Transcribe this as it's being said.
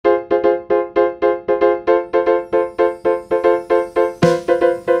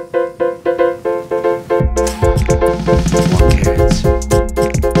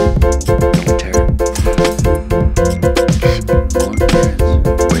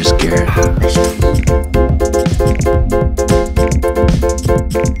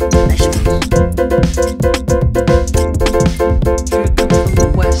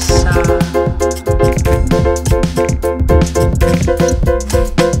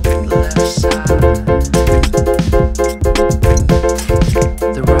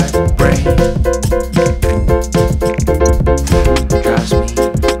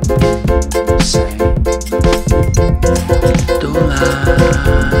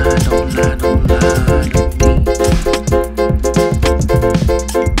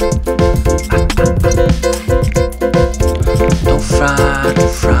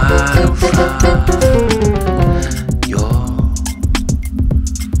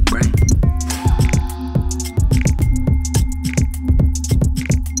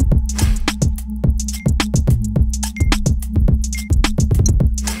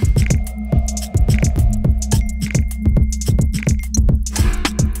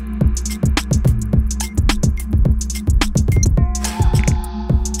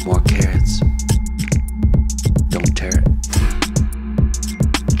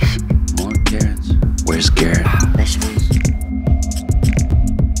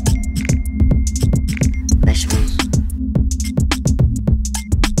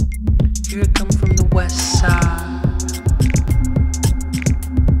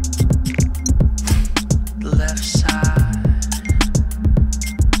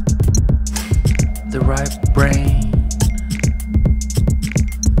the right brain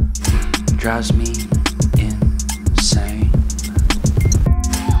drives me insane.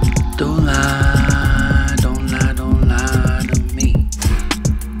 Don't lie, don't lie, don't lie to me.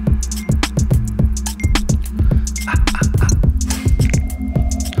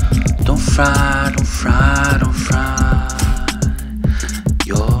 Don't fry, don't fry, don't fry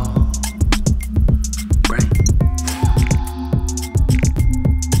your brain.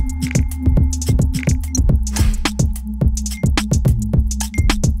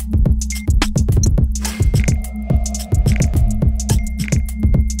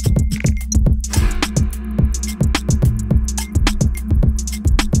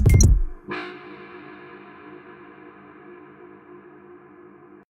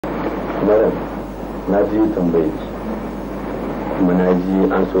 Maryam, na ji tambayi kuma na ji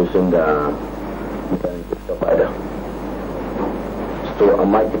an soshin da mutane ke ta bada. So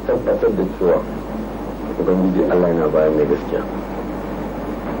amma ki tabbatar da cewa Ubangiji Allah yana bayan mai gaskiya.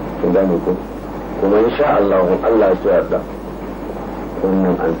 Kin gane ko? Kuma insha Allah in Allah ya so yarda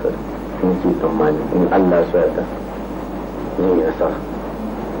wannan ansar kin ke tsammani in Allah ya so yarda zan yi nasara.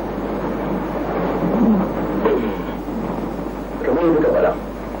 Kamar yadda ka faɗa.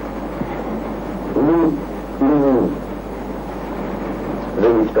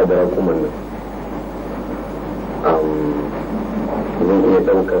 Zan yi cika da rakuman nan. Zan iya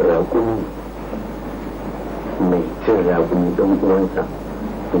ɗaukar rakumi mai cin rakumi don uwansa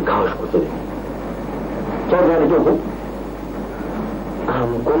in kawo shi kusa da ni. Kyau da kyau ko?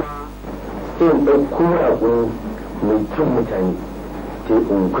 Kuma sai in ɗauko rakumi mai cin mutane sai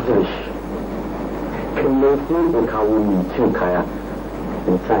in kusa da shi. Kallon sai in kawo mai cin kaya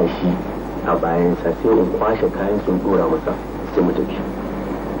in sa shi a bayansa sai in kwashe kayan sun dora masa sai mu tafi.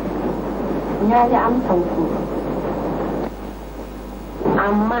 Ya ji amsan ku,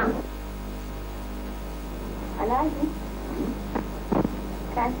 amma Alhaji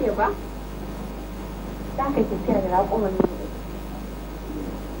ka ce ba za ka tafiya da raƙumin nan,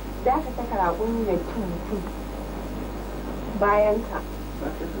 za ka saka raƙumi da cin mutum bayan ka.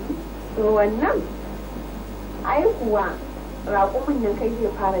 To wannan ai kuwa raƙumin nan kai zai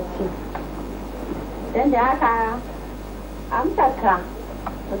fara ci. Dan da haka amsarka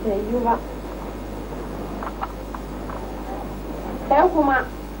ba ta yi ba. Sai kuma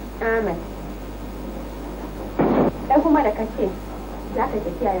Ahmed, sai kuma da kace za ka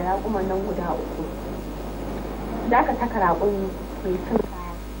tafiya da raƙuman nan guda uku, za ka saka raƙumi mai cin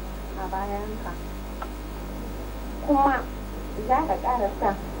kaya a bayanka, kuma za ka ƙara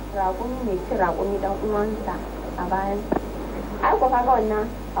sa raƙumi mai cin raƙumi ɗan uwansa a bayansa. Ai ko kaga wannan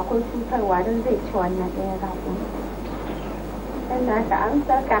akwai cutarwa don zai ci wannan ɗaya zaƙo. Dan na ta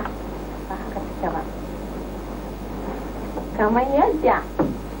amsarka ba haka take ba. Kamar yadda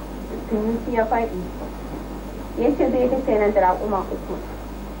Tunusi ya faɗi, ya ce zai tafi nan da raƙuma uku.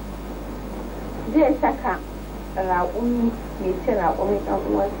 Zai saka raƙumi mai cin raƙumi ɗan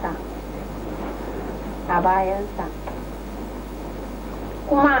uwansa a bayansa.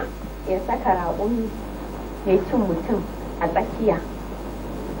 Kuma ya saka raƙumi mai cin mutum a tsakiya,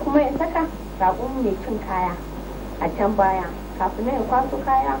 kuma ya saka raƙumi mai cin kaya a can baya kafin ya kwaso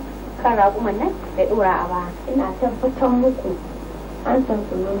kaya kan raƙuman nan ya ɗora a baya. Ina tabbatar muku an san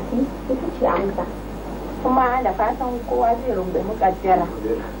Sunusi ita ce amsa, kuma da fatan kowa zai rungumi kaddara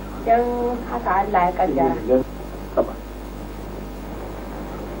don haka Allah ya kaddara.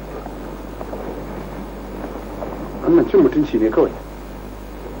 Wannan cin mutunci ne kawai,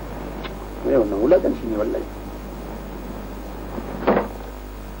 mai wannan wulaƙanci ne wallahi.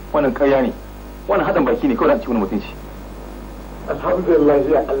 Wannan ƙarya ne, wannan haɗin baki ne kawai da ci wani mutunci. Alhamdulillah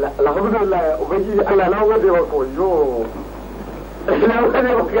ya Allah, alhamdulillah ya Ubangiji Allah, na gode wa koyo. Na gode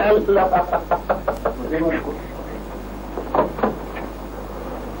wa Allah.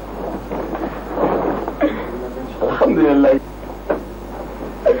 Alhamdulillah.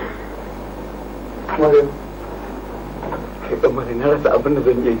 Maryam, kai kamar na rasa abin da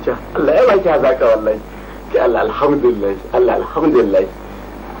zan iya cewa. Allah ya baki hazaka wallahi. Ki Allah alhamdulillah, Allah alhamdulillah.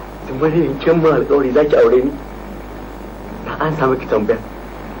 Bari in kin mun alƙawari zaki aure ni. An samu ki tambaya.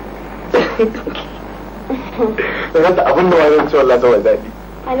 Rasa abin da wani ce wallahi saboda daɗi.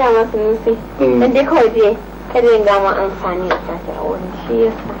 Ana masu nufi. Dan dai kawai je kada yin gama an sani a sake a wurin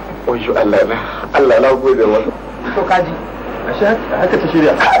shi yasa. Oyo Allah na gode wa. To kaji, ashe haka ta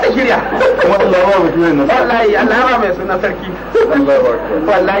shirya. Ta shirya. Kuma Allah ba mutum ne. Wallahi Allah ba mai suna sarki. Allah ba ku.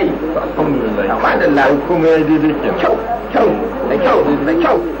 Wallahi. Alhamdulillah. Alhamdulillah. Kuma ya daidai ke. Kyau. Da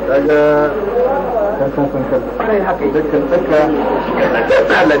kyau. Daga san kanka ai haka idan kan tsaka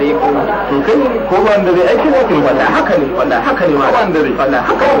Allah ne to kai ko ba da dare aiki zaka yi wallahi haka ne wallahi haka ne ba da dare wallahi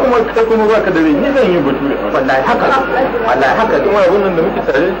haka kuma kai kuma baka dare ni zan yi bature wallahi haka wallahi haka kuma wannan da muke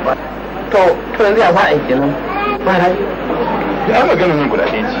tare to yanzu ya za a yi kenan ba rai da ai magana nan guda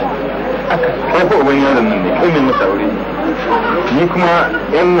ɗaya ce kai ko uban yaron nan ne kai min masa aure ni kuma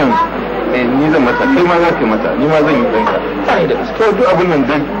yan nan ni zan mata kai ma za ka yi mata ni ma zan yi ɗanka sai da gaske to duk abin nan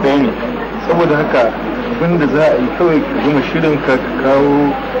dan ɗaya ne saboda haka abin da za a yi kawai ka gama shirin ka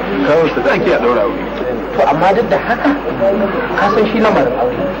kawo sadaki a ɗaura aure to amma duk da haka ka san shi lamarin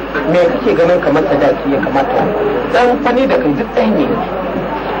aure me kake ganin kamar sadaki ya kamata dan fani da kai duk ɗaya ne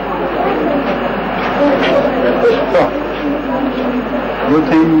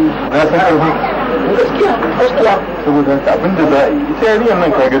wata yi na san arha gaskiya gaskiya saboda haka abin da za a yi ita yarinyar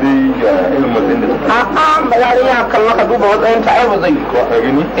nan ka gade ga irin matsayin da ta a'a ba yarinya kan maka duba matsayin ta ai ba zai yi ko ka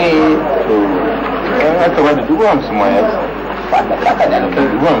gani to yan aka ba da 50,000 ma ya ba da kaka da alkai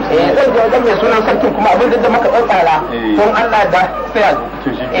zan je wajen mai sunan sarkin kuma abin da maka tsantsara don Allah da sai a zo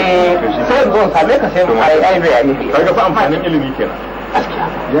sai zo same ka sai mu ai bayani kaga fa amfanin ilimi kenan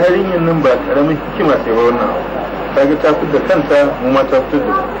yarinyar nan ba karamin hikima sai ba wannan kaga ta fitar da kanta mu ma ta fitar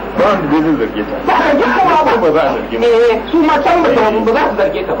da ba wanda zai zarge ta ba za a zarge mu su ma can ba za su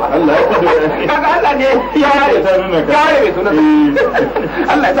zarge ta ba Allah ya kaga kaga Allah ne ya yare mai sunan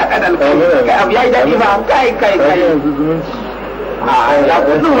Allah ya saka da alkai kai abu yayi dadi ba kai yanzu zumunci ya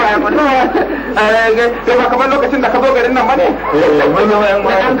kudu ba kamar lokacin da ka zo garin nan ba ne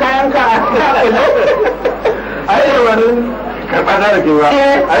an kayan ka ai da wani karɓa na da ke ba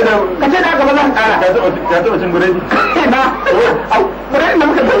ai da ka ce da aka ba za ka kara ka taɓa cin buredi na buredi da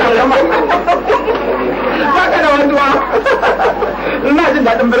muka taɓa yamma ba ka da wani duwa ina jin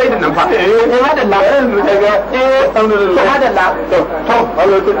daɗin buredin nan fa madalla alhamdulillah madalla to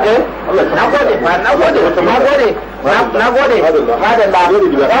na gode madalla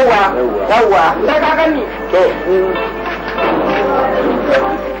yawwa sai ka gani to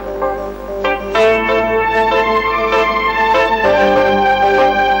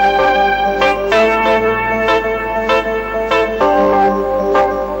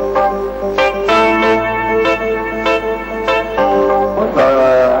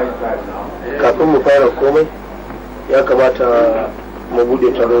kafin mu fara komai ya kamata mu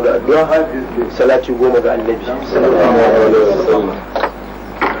bude taro da addu'a salati 10 ga annabi sallallahu alaihi wasallam.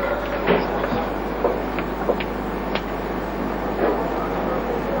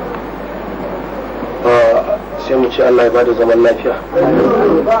 sai mu ce Allah ya bada zaman lafiya.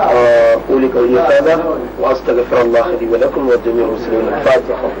 قولي قولي هذا واستغفر الله لي ولكم ولجميع المسلمين.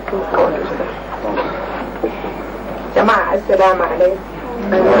 الفاتحة. جماعة السلام عليكم.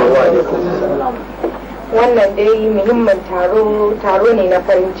 wannan dai muhimmin taro ne na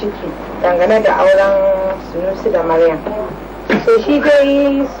farin ciki dangane da auren Sunusi da Maryam. So shi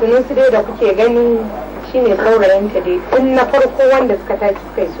dai Sunusi dai da kuke gani shine saurayinta dai tun na farko wanda suka tashi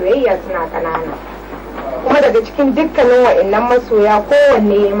suka yi soyayya suna ƙanana, kuma daga cikin dukkanin wa'annan masoya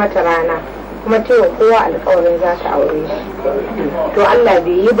kowanne ya mata rana kuma taiwa kowa alƙawarin za ta aure shi. To Allah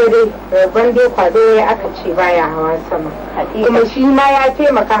bai yi ba dai, rabban dai kwado ya aka ce baya hawa sama, kuma shi ma ya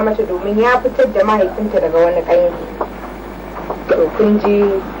taimaka mata domin ya fitar da mahaifinta daga wani ƙangi. To kun ji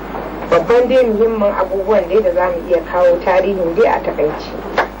babban dai muhimmin abubuwan dai da za mu iya kawo tarihin dai a takaici.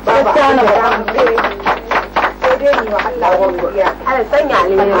 Babu abin da za mu ce sai dai mu wa Allah wa godiya. Ana sanya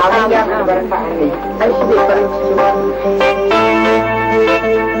alheri Allah ya albarka a ne. dan shi bai farin ciki.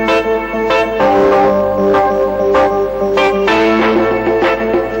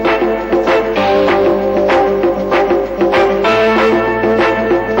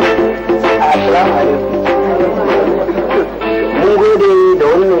 Mun gode da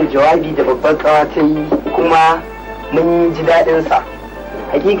wannan jawabi da babbar kawa ta yi kuma mun ji daɗinsa.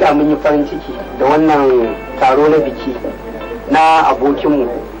 Hakika mun yi farin ciki da wannan taro na biki na abokinmu.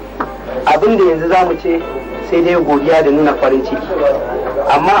 Abin da yanzu za mu ce sai dai godiya da nuna farin ciki.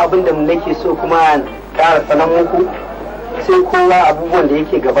 Amma abin da nake so kuma ƙara sanan muku sai kowa abubuwan da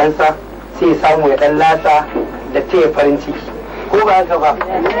yake gabansa sai ya samu ya ɗan lasa da taya farin ciki. Ko ba haka ba?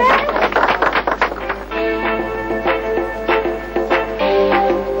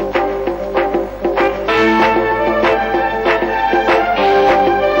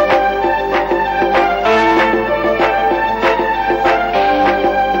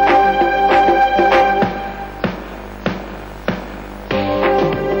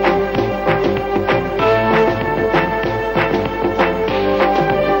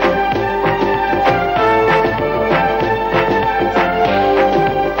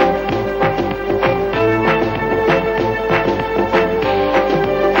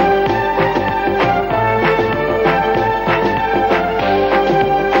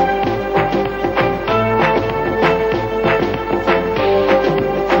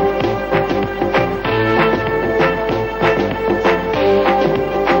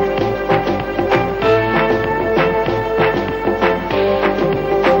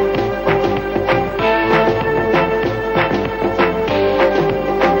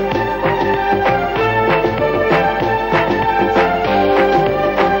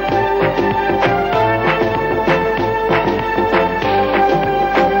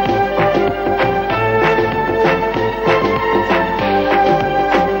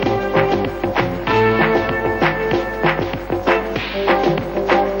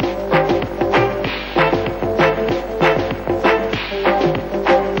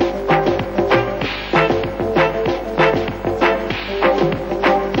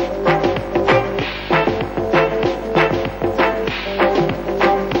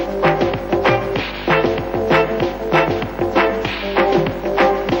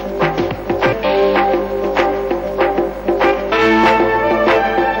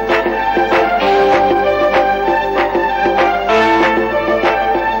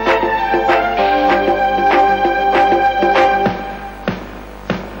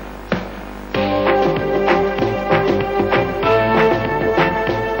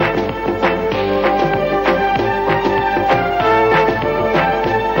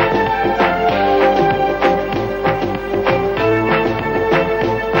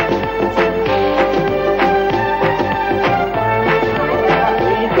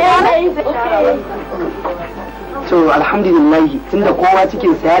 to alhamdulillah tunda kowa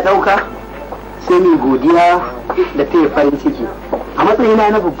cikinsa ya dauka sai mai godiya da taya farin ciki a matsayina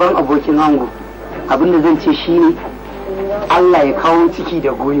na babban abokin ango abinda zan ce shine Allah ya kawo ciki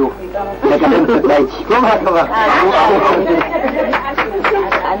da goyo daga nan daki ko ba ka ba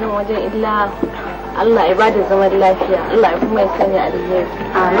a nan wajen illa Allah ya bada zaman lafiya Allah ya kuma ya sanya alheri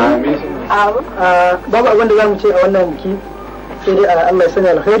amin babu abin da zamu ce a wannan biki sai dai Allah ya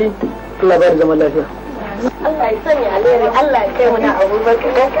sanya alheri Allah ya bada zaman lafiya Allah ya sanya alheri Allah ya kai mu na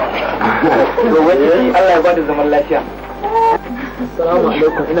Abubakar to wani Allah ya bada zaman lafiya Assalamu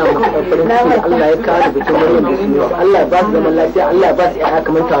alaikum ina muku farin ciki Allah ya kawo bikin Maryam da su Allah ya ba su zaman lafiya Allah ya ba su ƴaƴa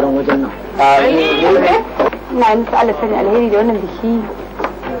kamar taron wajen nan ina nufi Allah sani alheri da wannan biki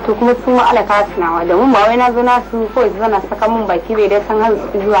to kuma sun ma Allah kawo tunawa da mun ba wai na zo na su ko su zana saka mun baki bai dai san har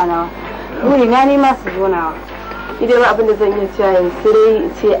su zuwa nawa buri na ne ma su zo nawa idan ba abin da zan iya cewa yanzu sai dai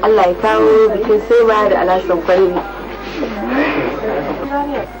ce Allah ya kawo bikin sai ba da alasan kwalli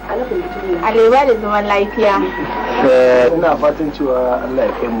Alewa da zaman lafiya ina fatan cewa Allah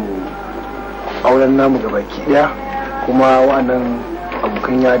ya kai mu auren namu ga baki daya kuma wa'annan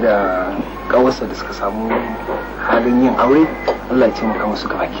abokan ya da kawarsa da suka samu halin yin aure Allah ya taimaka musu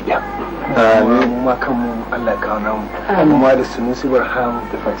ga baki daya mu ma kanmu Allah ya kawo namu kuma da Sunusi Barham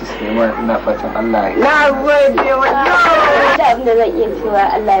da Fati Suleiman ina fatan Allah ya na gode wallahi da abin da zan iya cewa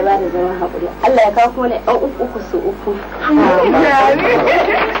Allah ya bada zaman haƙuri Allah ya kawo kuma ne ɗan uku su uku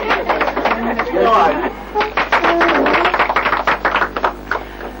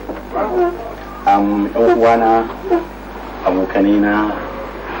uwana abokanai na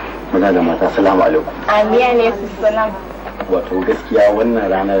maza da mata salamu alaikum amiya ne su salam wato gaskiya wannan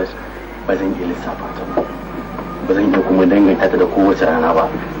ranar ba zan iya lissafa ta ba zan iya kuma danganta ta da kowace rana ba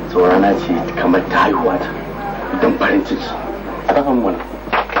sau rana ce kamar ta haihuwa ta don farin ciki a kafin wani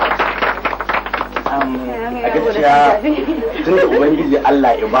a gaskiya tun da ubangiji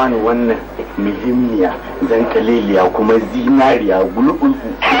Allah ya bani wannan muhimmiya zan kaliliya kuma zinariya gulubulku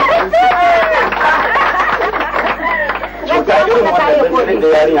ta irin wannan da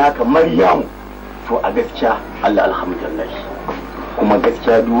yarinya haka Maryam to a gaskiya Allah alhamdulillah kuma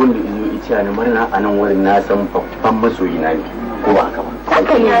gaskiya duk wanda izo ita ne murna a nan wurin na san babban masoyi na ne ko ba haka ba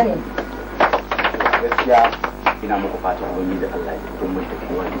gaskiya ina muku fatan ubangiji Allah ya kuma da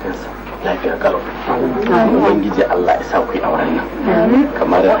kowa gidansa lafiya kalau ubangiji Allah ya sa ku yi auren nan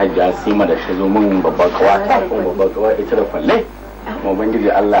kamar Hajja Sima da shi zo mun babbar kawata ko babbar kawai ita da kwalle ubangiji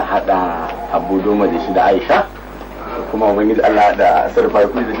Allah hada Abu Doma da shi da Aisha kuma ubangiji Allah da sarfa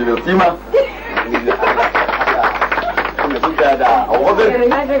ku da shi da Sima ubangiji Allah hada da Auwal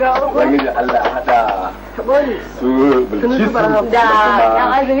ubangiji Allah hada su Bilkisu da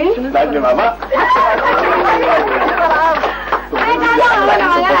dan azumi da mama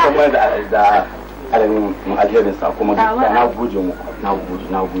da alamin alherin sa kuma na gode muku na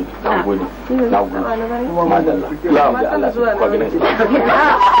gode madalla Allah su kwa gina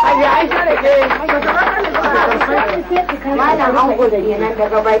malam an gode kenan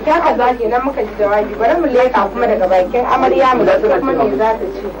daga bakin ka za kenan muka ji jawabi bari mu leka kuma daga bakin amarya mu da kuma me za ta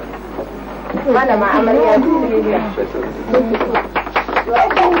ce malama amarya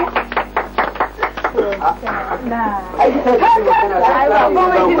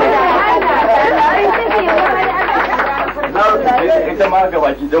ita ma ga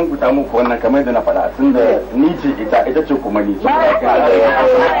baki don guta muku wannan kamar da na faɗa tun da ni ce ita ce kuma ni ce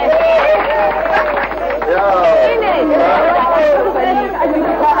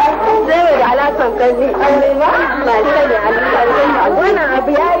zai da alasan kalli aure ba ba sai da alasan wannan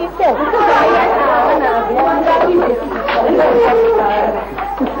abu ya yi kyau wannan abu ya yi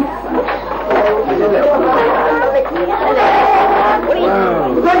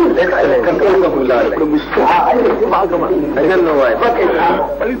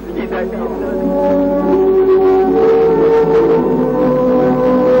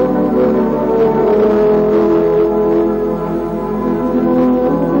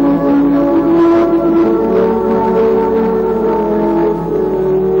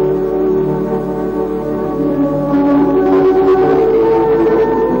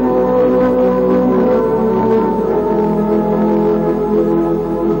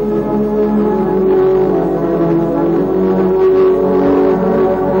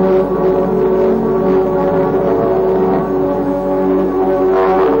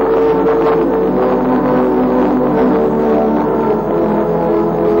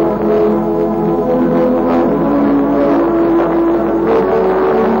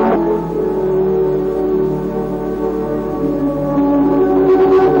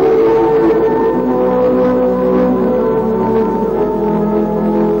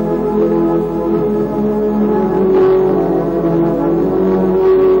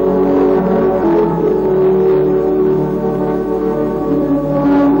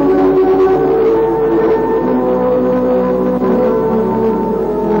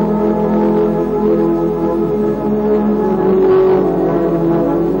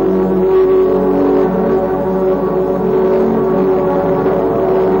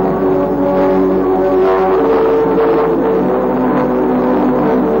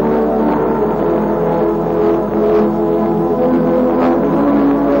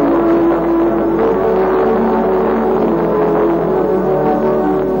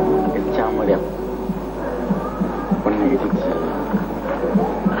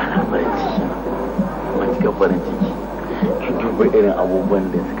farin ciki ki duba irin abubuwan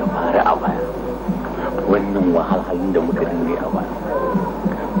da suka faru a baya wannan wahalhalun da muka dinga a baya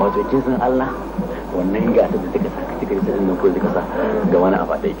wato kin san Allah wannan gata da kika saka kika yi nan ko kika sa da wani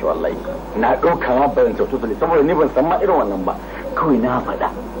abu da yake wallahi na dauka ma bayan tautu ne saboda ni ban san ma irin wannan ba kawai na faɗa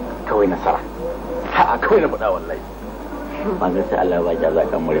kawai nasara ha kawai na faɗa wallahi ba ga sai Allah ba ya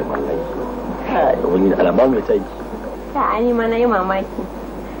zaka mure wallahi ha wani Allah ba mai tsaki ta ani ma na yi mamaki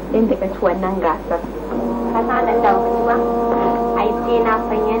inda ka ci wannan gasar ka san da dan ba ai sai na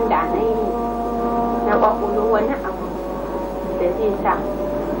san yanda na yi na kwakulo wani abu da zai sa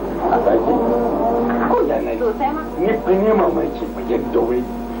a sake sosai ma ni an yi mamaki ba yadda wai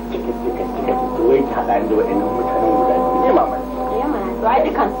cikin da wai ta haɗa da wa'annan mutanen guda biyu ne mamaki ya mana to ai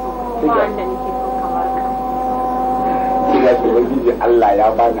dukansu ba wanda nake so kamar ka ina ce ubangiji Allah ya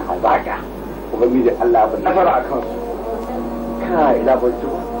bani hazaka ubangiji Allah ya bani nasara a kansu kai ina ban ci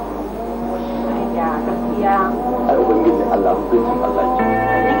da gaskiya ai ubangiji Allah hukuncin Allah ce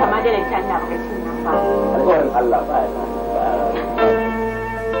ni kamar da nake Allah baka cin nan ba alƙawarin Allah ba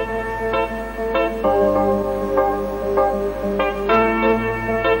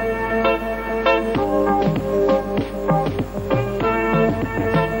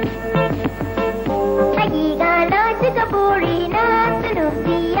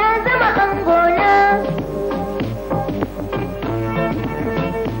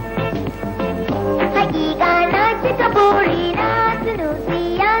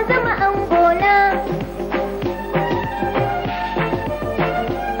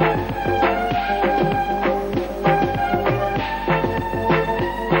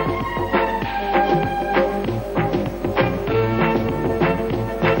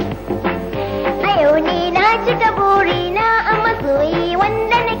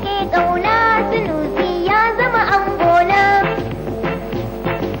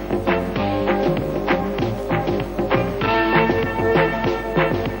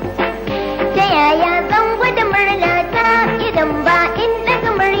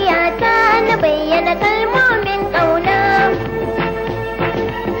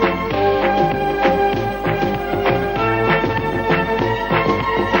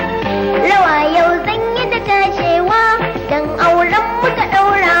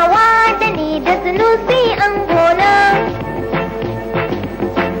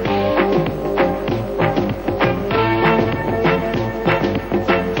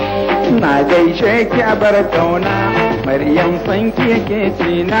ya gaishe ki a bar kauna Maryam san ki yake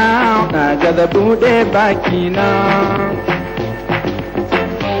tina na ga da bude baki na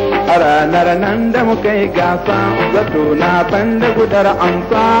a ranar nan da muka yi gasa zato na banda gudar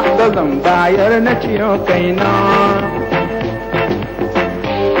amsa da zan bayar na ciyo kaina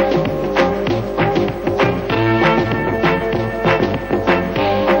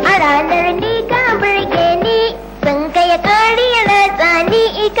a ranar ni ka burge ni sun kai kariyar tsani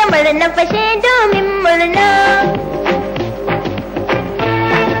kamar na fashe domin murna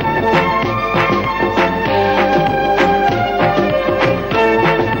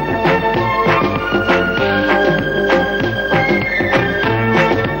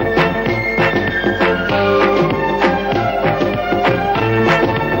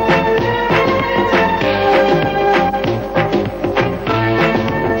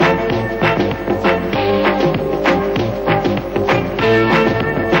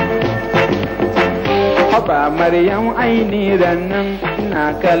Maryam aini rannan ina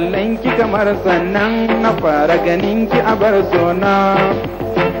kallon ki kamar sannan na fara ganin ki a bar sona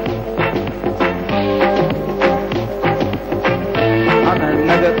anan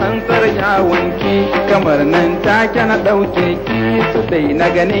naga tsantsar yawonki kamar nan take na ɗauke ki su dai na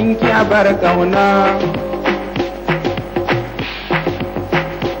ganin ki a bar kauna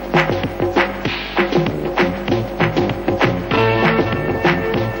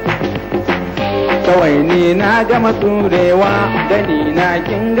kawai ni na gama turewa gani na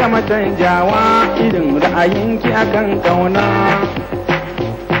kin gama canjawa irin ra'ayinki akan kauna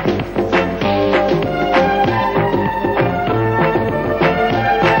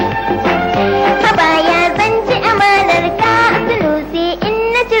baya zan ci amanar ka sunusi in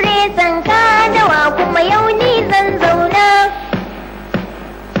na cire sanka dawa kuma yau ni zan zauna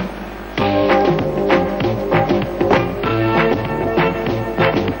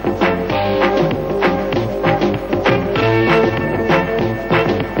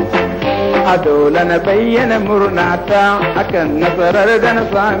a dole na bayyana murnata akan nasarar da na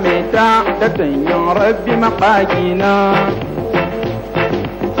same ta da tanyin rabbi maƙagina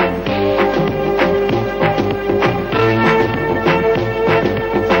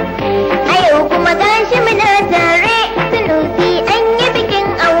a yau kuma gashi muna tare sunusi an yi bikin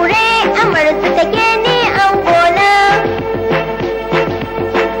aure amar su take ne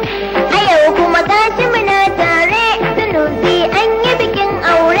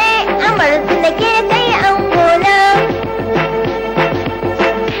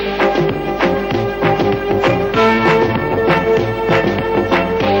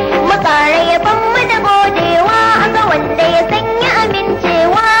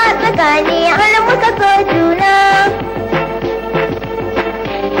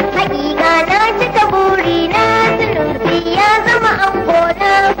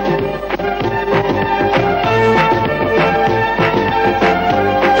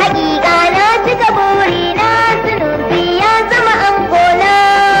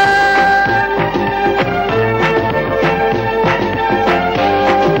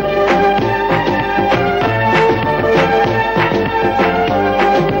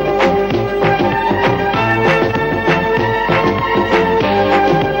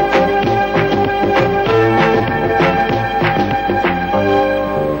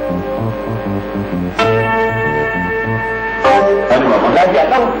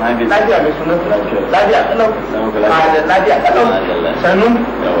lafiya mai sunan lafiya kalau lafiya kalau sannu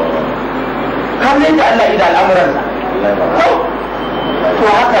kamar da Allah ida al'amuransa to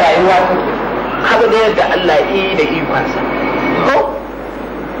haka rayuwa ta haka da yadda Allah yi da ikonsa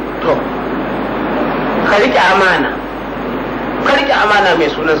to ka rike amana mai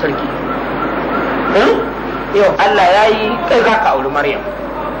sunan sarki yau Allah ya yi kai za ka auri Maryam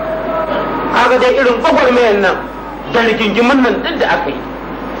kaga dai irin gwagwarmayar nan da rigingimin nan duk da aka yi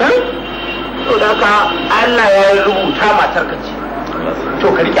to da ka Allah ya yi rubuta matar ka ce to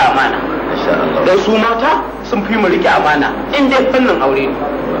ka rike amana dan su mata sun fi mu rike amana in dai fannin aure ne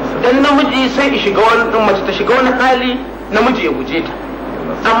dan namiji sai shiga wani mace ta shiga wani hali namiji ya guje ta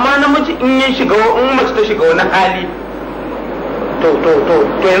amma namiji in mace ta shiga wani hali to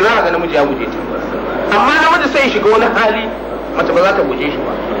yanzu ga namiji ya guje ta amma namiji sai shiga wani hali mace ba za ta guje shi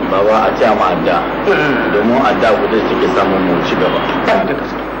ba baba a ta mu adda domin adda guda take samun mu ci gaba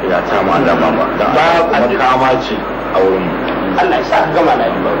ya ta mu adda baba dan kama ce a wurin Allah ya sa ka gama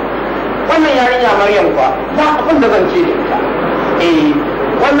lafiya wannan yarinya Maryam fa ba abin da zan ce da ita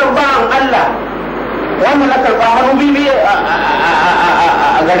wannan ba'an Allah wannan na karɓa hannu bibi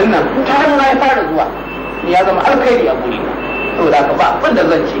a garin nan ta hannu na ya fara zuwa ya zama alkhairi a guri saboda haka ba abin da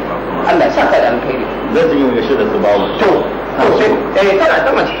zan ce Allah ya sa ka da alkhairi zan ji yin gashi da su bawo to sai kana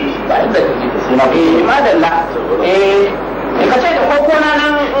ta mace ba inda ka je madalla ka ce da koko na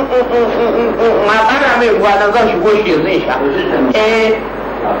nan ma ƙara mai ruwa nan zan shigo shi yanzu in sha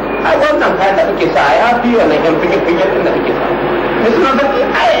a wannan kayan da kake sa ya fi wannan yan fige-fige din da kake sa ne suna da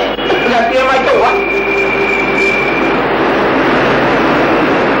ya fi ma kyau wa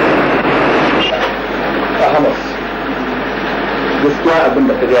gaskiya abin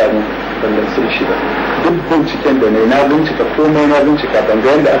da ka gaya mu ban sai shi ba duk binciken da na bincika komai na bincika ban ga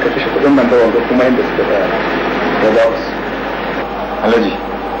yadda aka kashe kuɗin nan ba wanda kuma yadda suka tsaya da ba su alhaji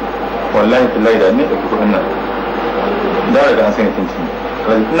wallahi billahi da ne da kuɗin nan da daga an sani tuntuni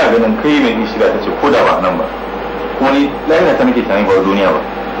alhaji ina ganin kai mai yin shiga ta ce ko da ba nan ba kuma ni lahira ta nake tunani ba duniya ba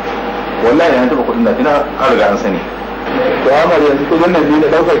wallahi na taɓa kuɗin nan tana an riga an sani to amma yanzu kuɗin nan biyu da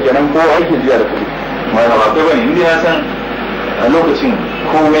ɗaukar kenan ko aiki jiya da kuɗi ma ba kai bane inda na san a lokacin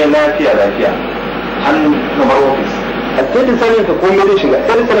komai lafiya har na bar ofis a cikin sanin ka komai zai shiga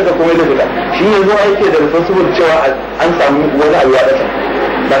sai sanin ka komai zai fita shi yanzu aiki da responsible cewa an samu wani abu ya dasa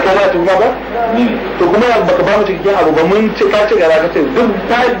ba kai ba tuma ba to kuma baka ba mu cikin abu ba mun ci ka ci gara ka ce duk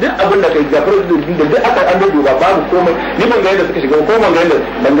abin da kai gafar da duk aka an duba babu komai ni ban ga yadda suka shiga ko ban ga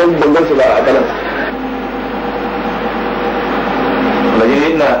yadda ban su ba a kalan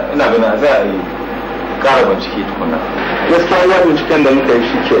ina ganin za a yi kara bincike tukuna gaskiya ya binciken da muka yi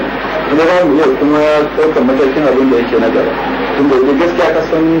shi ke kuma za mu iya kuma ɗaukar matakin abin da yake na gaba tunda da gaskiya ka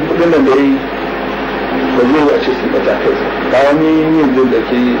san kudin nan da yi ba zai a ce su ɓata kai ba wani yanzu da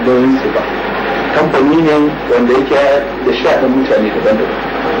ke nauyin su ba kamfani ne wanda yake da sha ɗan mutane daban-daban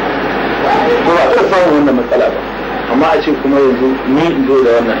ko ba a samun wannan matsala ba amma a ce kuma yanzu ni in zo da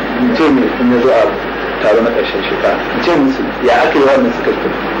wannan in ce mai in zo a taro na ƙarshen shekara in ce musu ya aka yi wannan suka fito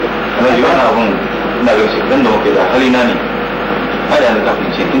ana ji wani abun ina ganin shekarun da muke da halina ne ba da yanzu kafin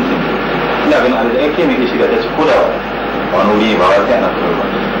ce tuntun ina ganin alhaji ake mai shiga ta ci ko da wani wuri ba wata yana kawai ba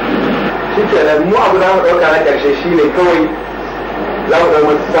shi ke nan mu abu da mu ɗauka na ƙarshe shi ne kawai za mu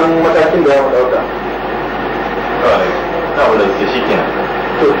ɗauka san matakin da za mu ɗauka kawai na wadda su shi kenan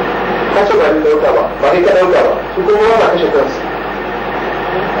to ka ce ba ni ɗauka ba ba kai ka ɗauka ba su kuma ba kashe kansu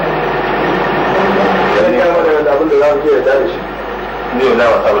yanzu ya mana da abin da za mu je da shi ne yau na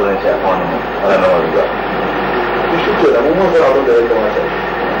wata ba zan shi a kan wannan wani ba shi ke da mun san abin da ya kamata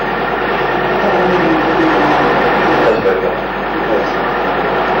tashi barka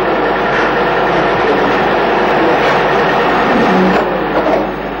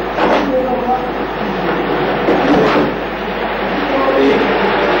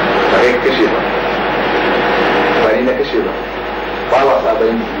ba kai kashe ba ba ni na kashe ba ba wasa ba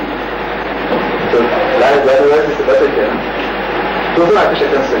ni to lalata wasu su bata kenan to suna kashe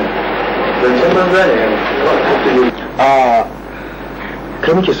kansu ne zancen banza ne a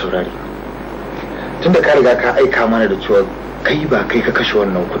kai muke saurari tunda ka riga ka aika mana da cewa kai ba kai ka kashe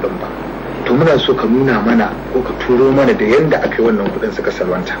wannan kuɗin ba to muna so ka nuna mana ko ka turo mana da yadda aka yi wannan kuɗin suka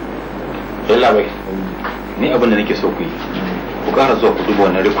salwanta yalla bai ni abin da nake so ku yi ku ƙara zuwa ku duba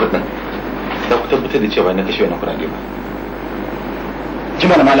wannan rikod din za ku tabbatar da cewa na kashe wannan kuɗaɗe ba ji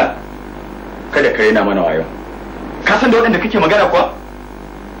mana mala kada ka rena mana wayo ka san da waɗanda kake magana kuwa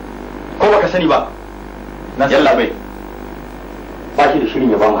ko baka sani ba na yalla bai ba shi da shirin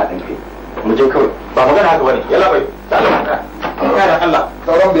ya ba mu haɗin kai mu je kawai ba magana haka bane yalla bai da Allah ka da Allah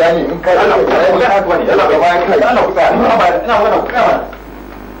sauran bayani in kai Allah ba magana haka bane yalla bai ba kai Allah ku tsaya ina magana ku tsaya mana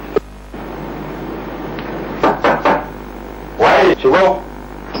shigo.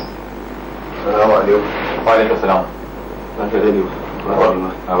 Salamu alaikum. Wa alaikum salam. Lafiya da ne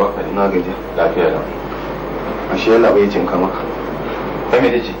a baka ne. Na gaji. Lafiya da. Ashe yana bai cin kama. Kai me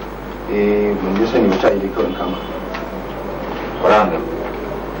dace? Mun ji sani mutane da kawai kama. Ƙwarar da.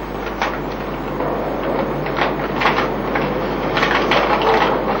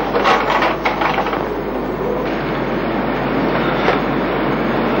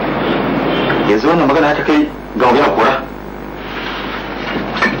 Yanzu wannan magana ta kai ga magana kora.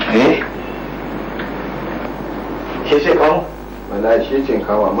 Ke ce kawo? Wallahi shi ce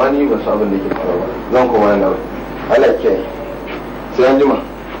kawo amma ni ban san abin da yake faruwa ba. Zan koma na Allah ke. Sai an jima.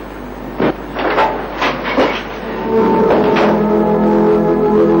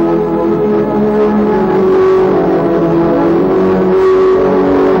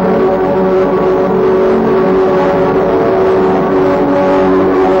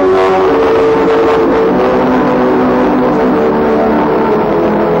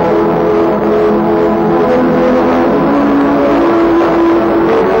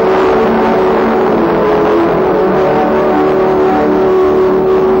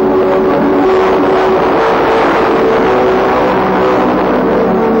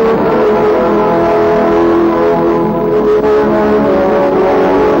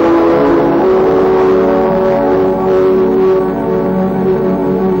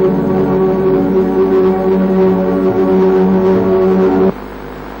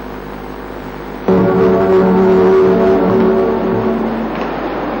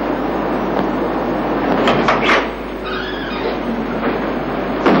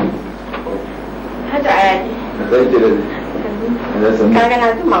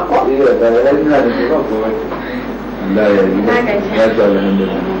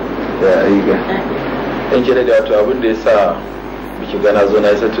 na zo na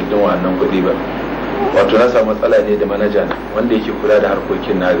yi sattul din wannan kuɗi ba, wato na samu matsala ne da manaja na wanda yake kula da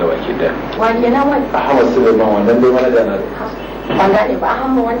harkokin na gaba ke daya. Wani na wani? Ahmad Suleiman wannan dai manaja na. Ban gane ba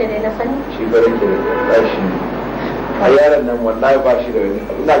Ahmad wanda dai na sani? Shi garin ke da shi ne. A yaron nan wallahi ba shi da wani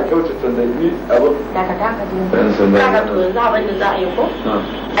abu na kyautata da ni abu. Daga taka je. Kaga to yanzu abin da za a yi ko?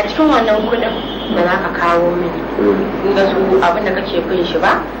 A cikin wannan kuɗin da za ka kawo mini. In ga su abin da kake bin shi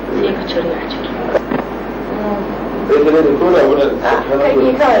ba sai ka cire a ciki. Sai da ne ko da wani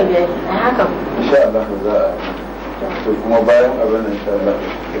kai kawai ne a haka insha Allah za a to kuma bayan abin nan insha Allah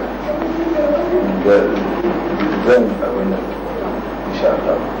da zan abin nan insha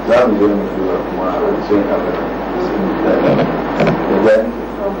Allah za mu je mu duba kuma sai abin da bayan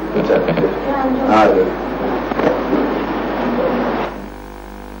a da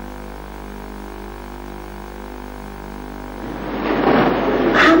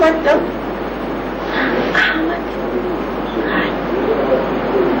Ahmad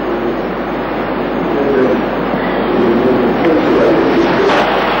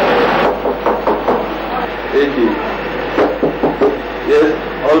Yes,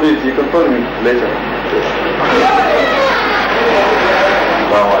 always you can call me later.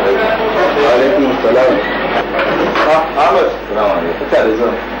 Assalamu alaikum. Wa alaikum assalam. Ahmad. Assalamu alaikum. Ta da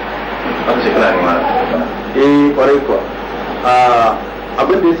zuwa. An ce kana neman. Kwarai kuwa.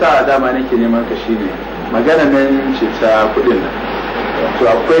 Abin da yasa dama nake neman ka shine magana nan ce ta kudin nan. To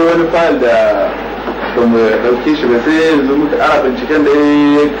akwai wani file da ba mu dauke shi ba sai yanzu muka ara binciken da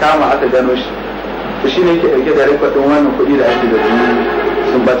ya kama aka gano shi. To shi ne yake ɗauke da rikwadin wannan kuɗi da ake da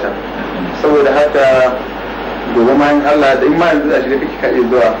sun bata. Saboda haka gobe ma in Allah da in ma yanzu a shirya kake ka iya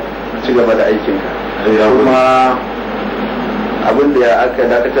zuwa ci gaba da aikinka. Kuma abin da aka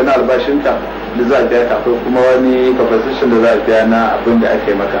dakatar na albashinka da za a biya ka akwai kuma wani compensation da za a biya na abin da aka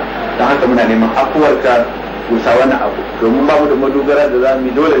yi maka. Don haka muna neman afuwarka kusa wani abu domin babu da madogara da za mu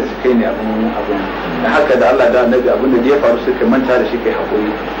yi dole su kai ne abin da haka da Allah da annabi abin da ya faru su kai manta da shi kai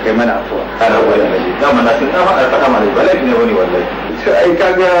hakuri kai mana afuwa kana wani ne dama na sun kama a faɗa mana ba laifi ne wani wallahi sai ai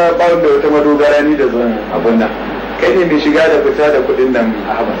kaga ba wanda wata madogara ni da zan abin nan kai ne mai shiga da fita da kuɗin nan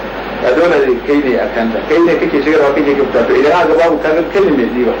Ahmad ya dole kai ne a kanta kai ne kake shigarwa kake fita to idan aka babu kaga kai ne mai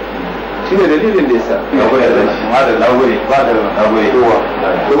diba shi ne dalilin da yasa ba da lagore ba da lagore kowa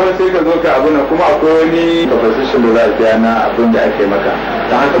kuma sai ka zo ka abu na kuma akwai wani compensation da za a biya na abin da ake maka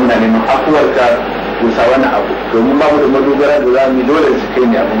don haka muna neman afuwarka kusa wani abu domin babu da madogara da za mu yi dole su kai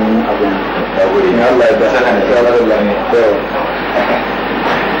ne abin lagore ne Allah ya saka ne sai Allah ne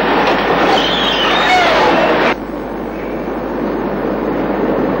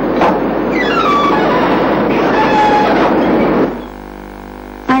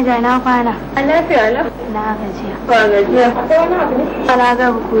Haja na kwana. A lafiya lau. Na gajiya. Ba gajiya. Akwai wani abu ne? Na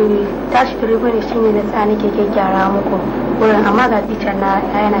ga ku tashi tare bane shine na tsani ke gyara muku wurin amma ga ticen na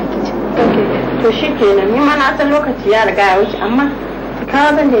yana kicin. To shi kenan ni ma na san lokaci ya riga ya wuce amma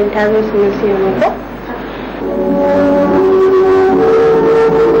ka ban da ta zo su ne sai mu ko?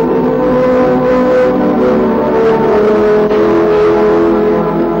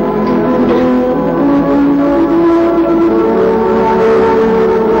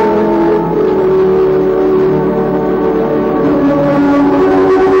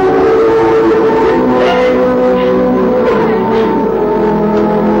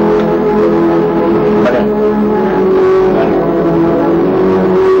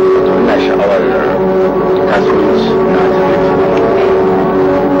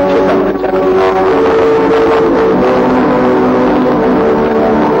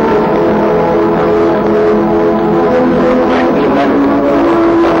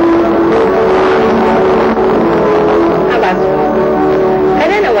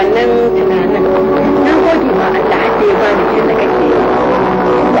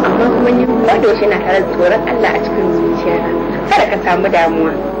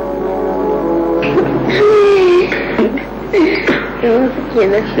 Damuwa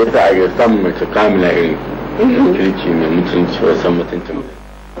kenan shi ta a samun mace kamila irin kirki mai mutunci wa san mutuncin mai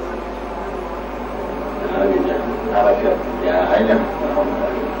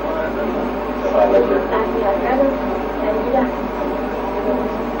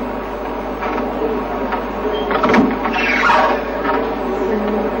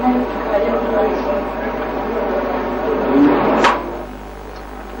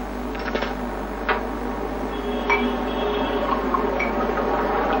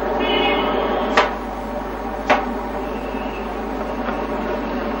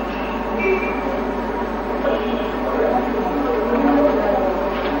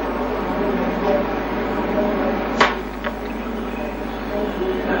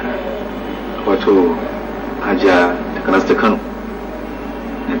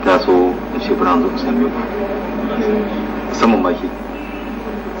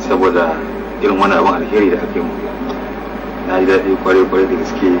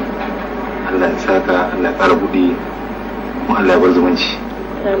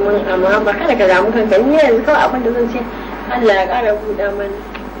amma kada ka damu kanka ni yanzu kawai abin da zan ce Allah ya ƙara buɗa mana.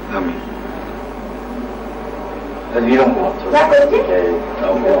 Amin. Alhiran ku. Za ka wuce?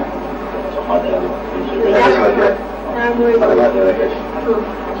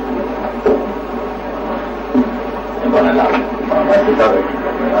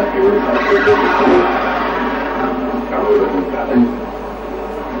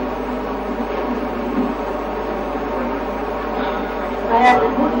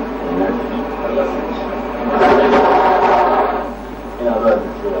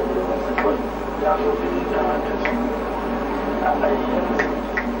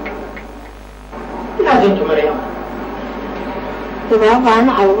 Ba wani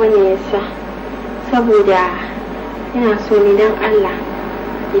abu ne yasa saboda ina so ni dan Allah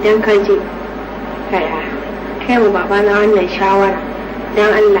idan ka je kai mu baba na wannan shawara dan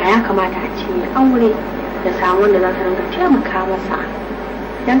Allah ya kamata a ce aure da samu wanda za ka rinka taimaka masa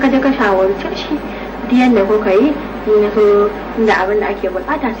dan ka je ka shawarce shi duk yanda kuka yi ni na so inda abin da ake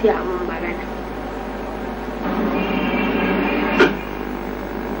bukata sai a mun magana.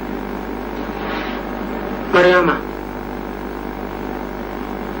 Maryama,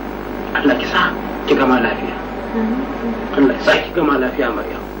 Allah ki sa ki gama lafiya. Allah ya sa ki gama lafiya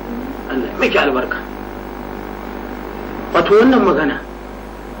Maryam. Allah ya miki albarka. Wato wannan magana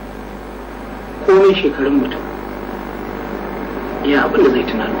komai shekarun mutum ya abin da zai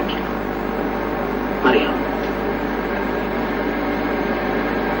tunano ke Maryam.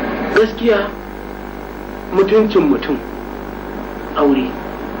 Gaskiya mutuncin mutum aure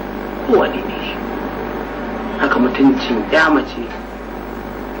kowa ne shi. Haka mutuncin ya mace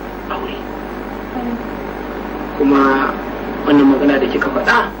aure kuma wannan magana da kika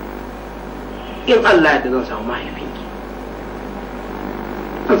faɗa in Allah da zan samu mahaifinki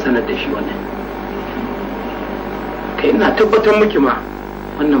zan sanar da shi wannan kai ina tabbatar miki ma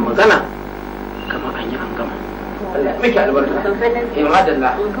wannan magana kamar an yi an gama. Allah miki albarka. Madalla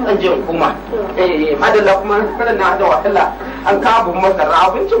an je hukuma. Madalla kuma kada na hada wahala an kawo buhun masara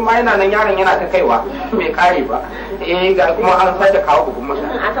abincin ma yana nan yaron yana ta kaiwa bai kare ba. Ga kuma an sake kawo buhun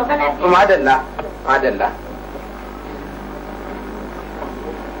masara. Madalla madalla.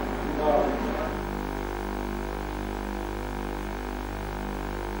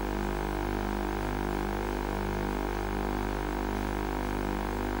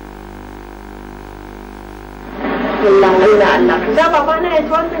 Allah da baba na ya ci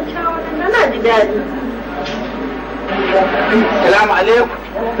wannan shawarar na ji daɗi. Salamu alaikum.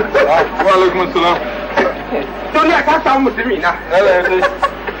 Wa alaikum salam. Duniya ta samu mutumi na.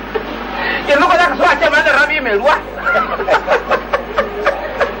 Yanzu ko za ka so a ce Malam Rabi mai ruwa?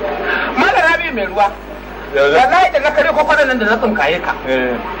 Malam Rabi mai ruwa. Wallahi da na kare kwakwaran nan da na tsinkaye ka.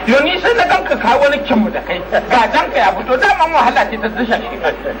 Yoni sai na ganka ka wani kinmu da kai. Ga danka ya fito daman wahala ce ta dasha shi.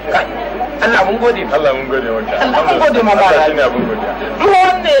 Allah mun gode. Allah mun gode maka. Allah mun gode ma Malam. Shine abun godiya. Duk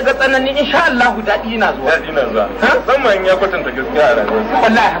wanda ya ga tsanani insha Allah daɗi na zuwa. Daɗi na zuwa. Musamman ya kwatanta gaskiya a rayuwarsa.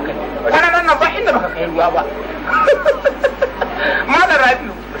 Wallahi haka ne. Kwanan nan ba inda baka kai ruwa ba. Malam Rabi.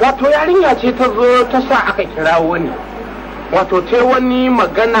 Wato yarinya ce ta zo ta sa aka kira wani. Wato ta wani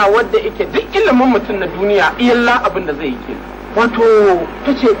magana wadda yake duk ilimin mutum na duniya iyalla abin da zai yi ke. Wato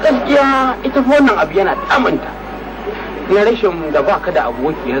ta ce gaskiya ita fa wannan abu yana damunta. Na rashin da baka da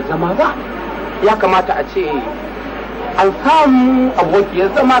abokiyar zama ba. Ya kamata a ce an samu abokiyar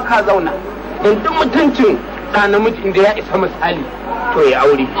zama ka zauna. Don duk mutuncin ɗa namiji inda ya isa misali to ya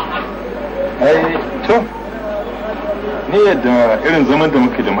aure. To, ni yadda irin zaman da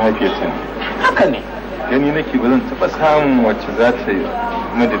muke da mahaifiyarsa ne. Haka ne. Gani nake ba zan taɓa samun wacce za ta yi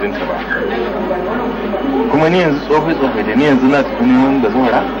madadinta ba. Kuma ni yanzu tsofai da ni yanzu na tafi neman da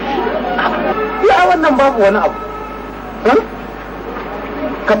zuwa. Ya wannan babu wani abu.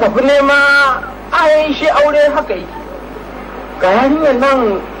 Ka tafi nema ayin shi aure haka yake. Ga yarinyar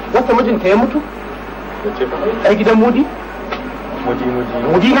nan wata mijinta ya mutu? Ɗan gidan mudi?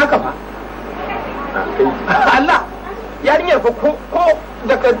 Mudi haka ba. Allah yarinyar ko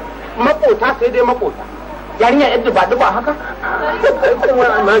daga makota sai dai makota. Yarinya yadda ba duba haka?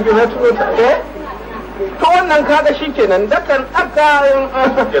 Kuma na gina tuno ta. To wannan kaga shi kenan dakan aka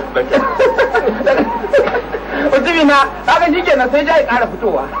mutumi na kaga shi kenan sai ja ya ƙara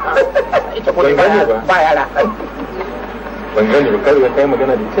fitowa. Ita ko ba yara. Ban gani ba kai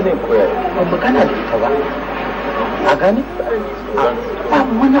magana da ita ne ko yaya? Ban magana da ita ba. A gani?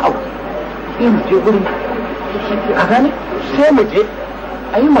 Babu wani abu. Sai mu je gurin. A gani? Sai mu je.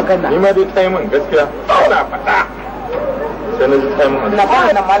 A yi magana. Ni ma dai ta yi min gaskiya. Na faɗa. Sai na ji ta yi min. Na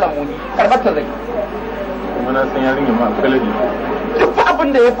ba nan malam muni. Karɓar ta zai. Kuma na san yarinya ma akwai ladi. Duk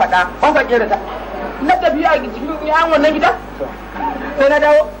abin da ya faɗa ba sa kera ta. Na tafi a cikin yan wannan gida. Sai na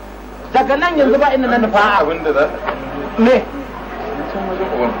dawo. Daga nan yanzu ba inda na nufa. Abin da za me?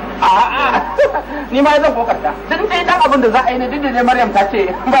 A'a, ni ma zan kokarta. Duk dai dan abin da za a yi ne duk da dai Maryam ta ce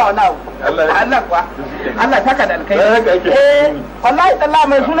ba wani abu. Allah kuwa. Allah taka da alkai. Wallahi tallahi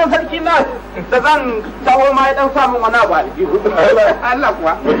mai sunan sarki na da zan tawo ma ya dan sa min wani abu aljihu. Allah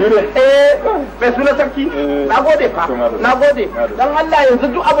kuwa. Mai sunan sarki. Nagode fa. Nagode. Dan Allah yanzu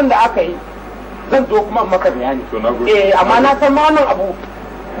duk abin da aka yi zan zo kuma maka bayani. Amma na san ma wannan abu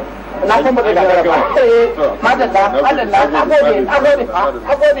na san ba zai gagara ba. Madalla, madalla, nagode, nagode fa,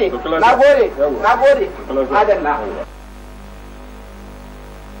 nagode, nagode, nagode, madalla.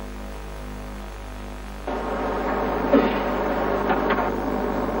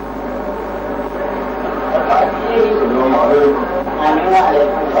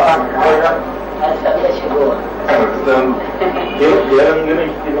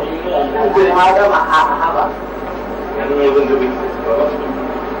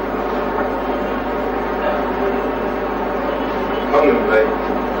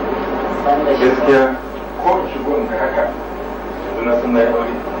 gaskiya ko in shigo in ga haka yanzu na san na yi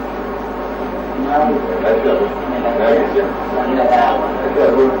aure lafiya ba na gajiya lafiya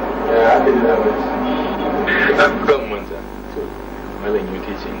ba ya haka ji na mace kan manta malam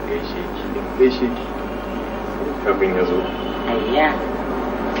yuti ce in gaishe ki kafin ya zo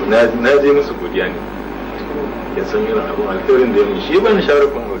na je musu godiya ne ya san irin abin alkawarin da ya mun shi ba ni shawarar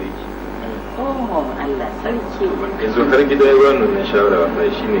kan aure ki Allah sarki. Yanzu har gida ya bani wannan shawara wallahi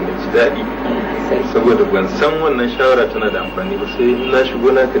shine mai ji daɗi. Saboda ban san wannan shawara tana da amfani ba sai in na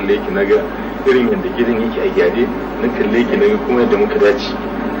shigo na kalle ki naga irin yadda gidan yake a gyade na kalle ki naga kuma yadda muka dace.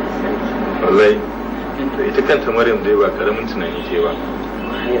 Wallahi to ita kanta Maryam dai ba karamin tunani ce ba.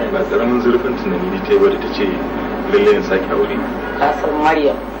 Ba karamin zurfin tunani ta yi ba da ta ce lallai in sake aure. Ka san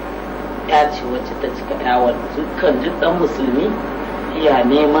Maryam ya ce wacce ta cika yawon dukkan duk ɗan musulmi iya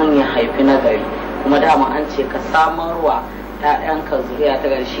neman ya haifi nagari kuma dama an ce ka samarwa ‘ya'yanka zuriya ta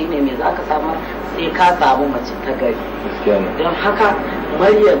gari shine me za ka samar sai ka samu mace ta gari don haka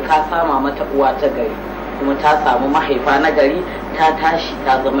Maryam ka sama mata uwa ta gari kuma ta samu mahaifa na gari ta tashi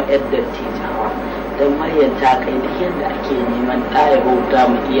ta zama yar dattijawa don Maryam ta kai duk yadda ake neman ɗaya bauta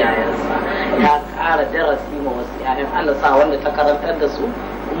ma iyayensa ta ƙara darasi ma wasu ‘ya'yan Allah sa wanda ta karantar da su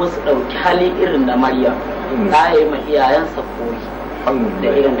kuma su ɗauki hali irin da Maryam ta yi ma iyayensa koyi da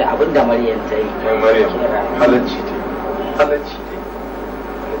irin da abin da Maryam ta yi. Maryam halacci ta halacci ne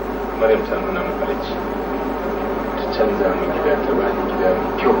Maryam ta nuna min halacci ta canza min gida ta bani gida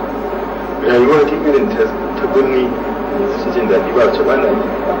mai kyau rayuwa ta irin ta birni su jin daɗi ba wacce ba na yi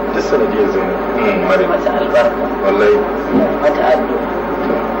duk sanadiyar zama Maryam mata albarka wallahi mata addu'a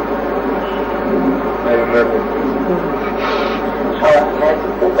Maryam hawa na ji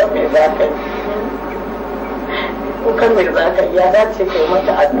kuka mai za ka yi kukan mai za ka yi ya dace kai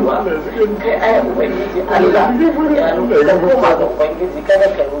mata addu'a kai aya ubangiji Allah ya nuka ka koma ga ubangiji kada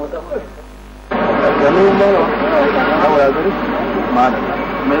ka yi wuta ganin mana hawa ya zuri mana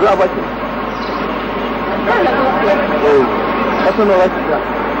me za a baki kasan da baki da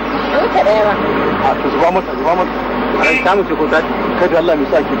Wuta ɗaya ba. a to zuba mata a ran ta mace ko ta ce kada Allah mai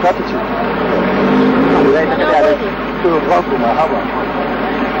sa ki ta ce Allah ya kada ya to ba ku ma haba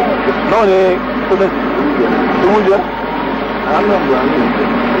nawa ne kudin 5,000 a hannun ba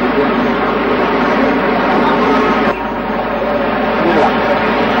ne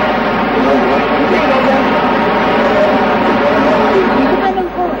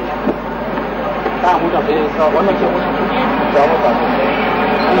ta huta sai sa wannan ke mutu ta mutu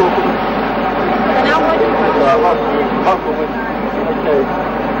ko kudi Na gode. ba ko mai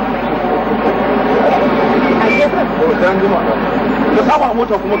A gefen. to dan jima ka saba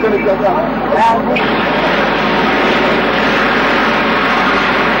mota kuma kana ka sa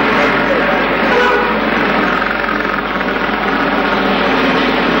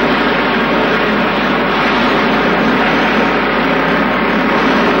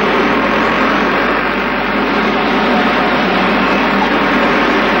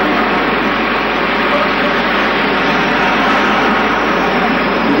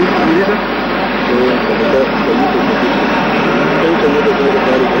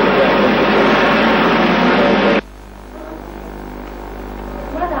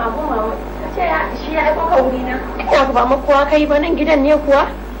Ba makuwa kai ba nan gidan ne kuwa?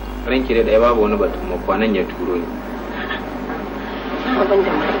 Ranki da ɗaya babu wani batun makuwa nan ya turo ni. Abin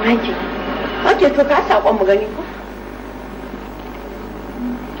da mamaki. Ake to ka saƙon mu gani ko?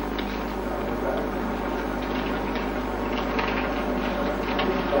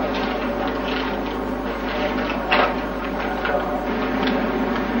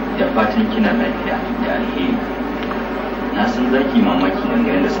 Da fatan kina lafiya da alheri. Na san zaki mamaki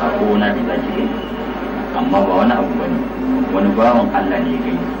dangane da sako na da zaki gani. Amma ba wani abu bane, wani bawan Allah ne ya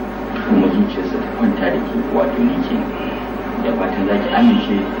gani kuma zuciyarsa ta kwanta da ke wato ni ke. Da fatan zaki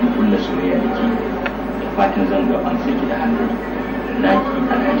amince mu kulla soyayya da ke. Da fatan zan ga an saki da hankali. Naki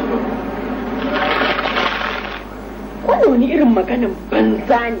Alhaji Babu. Wani irin maganin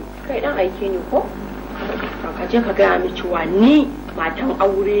banza ne. Kai dan aike ne ko? Ka je ka gaya mi cewa ni matan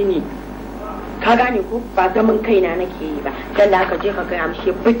aure ne. Ka gane ko ba zaman kaina nake yi ba. Dan da ka je ka gaya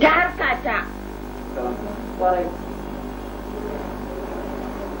mishi fita harkata. Kwarai.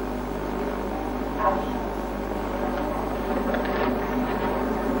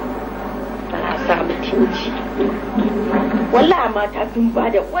 Ana sa mutunci. Wallahi mata sun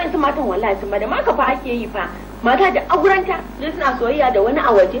bada, wayansu matan wallahi sun bada, maka fa ake yi fa. Mata da aurenta sai suna soyayya da wani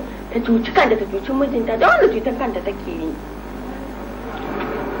a waje, ta cuci kanta ta cuci mijinta, da wanda cutar kanta take yi.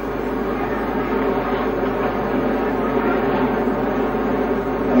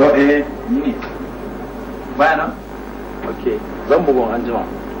 no ni baya nan? Ok, zan bugon an jima.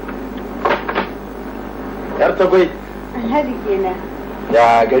 Yar tagwai. Alhaji kenan.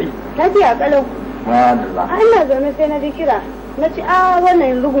 Ya gari? Lafiya kalau. Madalla. Allah zaune sai na ji kira. Na ci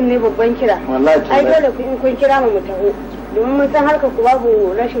wannan rugun ne babban kira. Wallahi ai dole ku in kun kira mu taho. Domin mun san harkar ku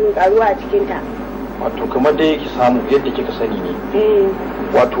babu rashin karuwa a cikin ta. Wato kamar da yake samu yadda kika sani ne.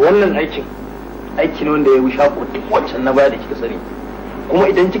 Wato wannan aiki ne wanda ya wuce ko duk wancan na baya da kika sani. Kuma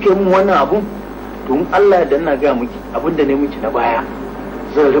idan kika yi mun wannan abun don Allah da ina ga miki abinda ne miki na baya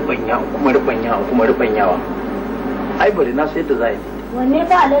zan rubanya kuma rubanyawa ai bari na sai da zai wanne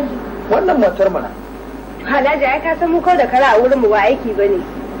fa Alhaji wannan matar mana Alhaji ai ka san mu kau da kara a wurin mu ba aiki bane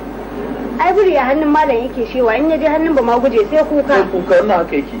ai buri ya hannun malam yake shewa in yaje hannun ba ma guje sai kuka ina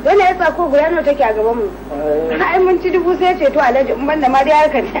haka yake dole ya sako guda nawa take a gaban mu ai mun ci dubu sai ce to Alhaji in banda ma dai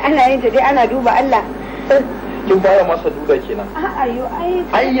harkar ana yin ta dai ana duba Allah kin fara masa duda kenan ayo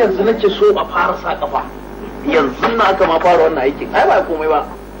ai yanzu nake so a fara sa kafa yanzu na aka ma fara wannan aikin ai ba komai ba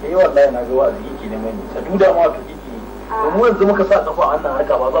wallahi na ga wa'azi yake ne mai sa duda ma wato yake mu yanzu muka sa kafa a wannan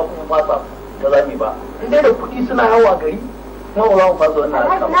harka ba za ku fasa ta zami ba in dai da kuɗi suna yawa gari kuma ba za mu fasa wannan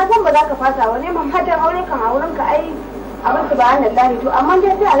harka na san ba za ka fasa wa neman fatan aure kan auren ka ai amma subhanallahi to amma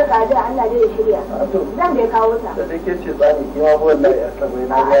dai sai a rika addu'a Allah dai ya shirya zan dai kawo ta da ke ce tsani ki ma wallahi ya sabai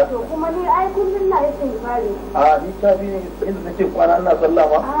na ga to kuma ni ai kullun na yake fari ni ta bi inda nake kwana ina sallah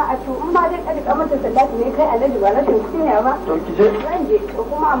ma a to in ba dai kada kamar sallati ne kai Alhaji ba rashin kunya ba to ki je zan je to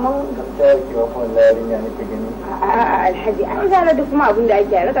kuma amma ta ki ba kuma yarinya nake gani Alhaji ai gara da kuma abin da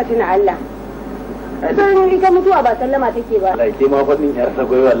ake rika tuna Allah don ita mutuwa ba sallama take ba wallahi ke ma fadin yar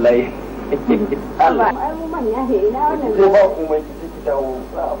sabai wallahi Allah ai mu manya ne ina wannan sai ba kuma ki dawo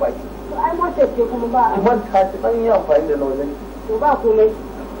a baki to ai motar ce kuma ba ki manta ki dan yi amfani da nawajen to ba komai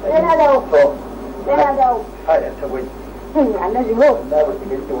sai na dawo to sai na dawo ha ya sabai Alhaji ho na ba ki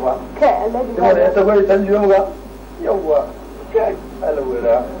gaito ba kai Alhaji kuma da ya sabai san jiyo ga yawwa kai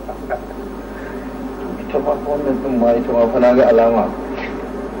alwara ita ma wannan din ma ita ma fa na ga alama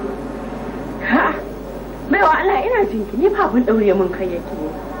ha mai wa Allah ina jinki ni fa abun daure mun kai yake ne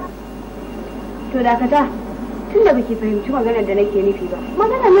to dakata tun da baki fahimci maganar da nake nufi ba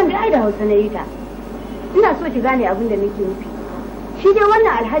maganar nan da ai da Hausa na yi ta ina so ki gane abin da nake nufi shi dai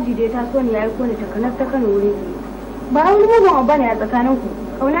wannan Alhaji dai ta so ne yayi ko ne ta kanar ta Kano wurin ba wani mugun abu bane a tsakanin ku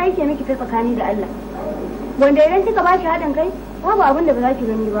kauna yake miki ta tsakani da Allah wanda idan kika bashi haɗin kai babu abin da ba za ki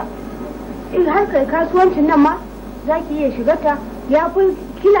gani ba in har kai kasuwancin nan ma za ki iya shigar ta ya fi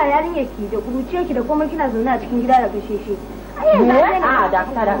kina yarinya ki da kuruciya ki da kuma kina zaune a cikin gida da kashe shi a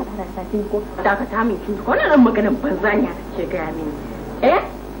dakata min kin ko nan maganar banza ne ke gaya mini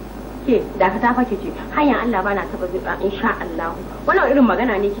ke dakata fa ce hayan Allah bana taba zuba insha Allah wannan irin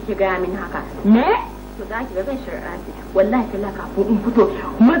magana ne kike gaya min haka me to za ki ga zan shirya ki wallahi kalla kafin in fito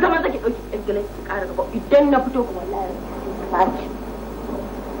maza ki dauki dangalan ki ƙara gaba idan na fito ku wallahi faci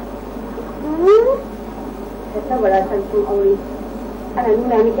ta tabbara san kin aure ana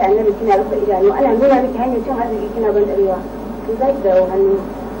nuna miki annabi kina rufe idanu ana nuna miki hanyar cin arziki kina ban darewa to za ki dawo hannu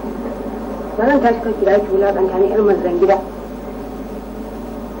ba zan tashi kan kira ki wulaƙanta ni ƴar manzan gida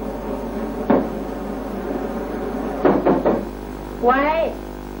waye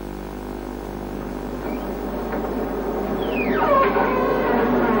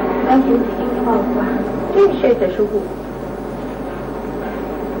ɗakin cikin kwakwa kin ce ta shigo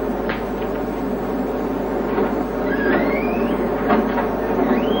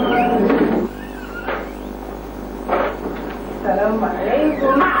Assalamu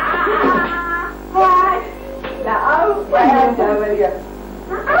alaikum. Na'am, bayan ta Maryam.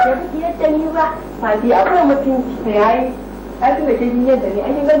 Ke biki yadda ni ba. Fati akwai mutunci. Yayi. Ai da ke yin yadda ni,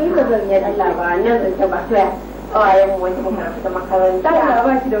 ai gani ka zan yi Allah ba nan zan ta ba to ya. Awaye mu wani makaranta. Allah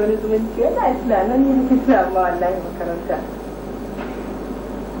ba shi da wani zumunci. Wallahi tunanin ni kike amma wallahi makaranta.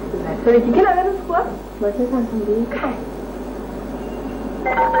 Allah sarki kina ganin su kuwa? Ba sai san sun da kai.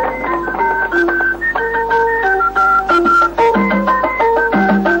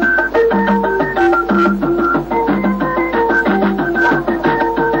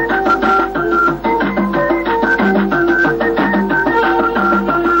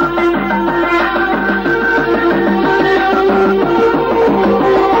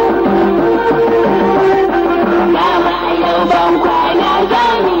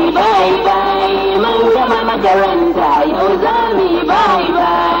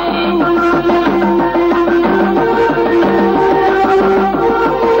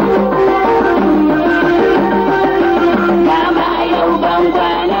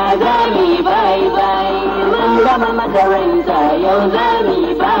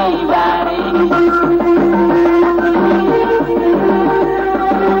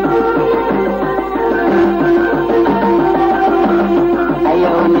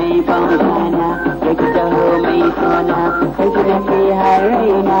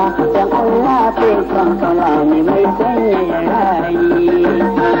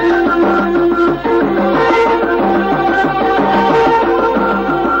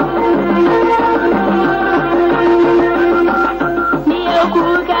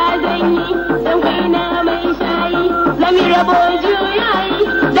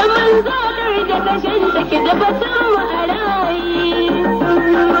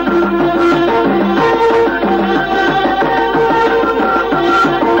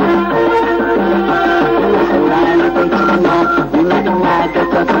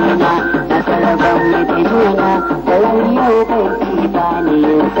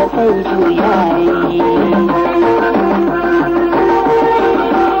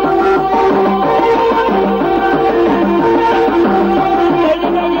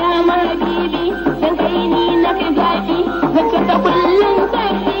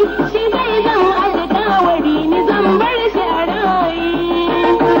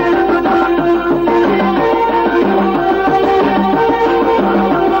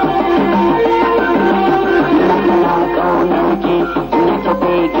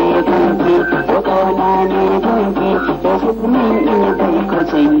 min in bai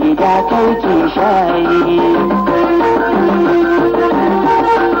kusan gida kauce shayi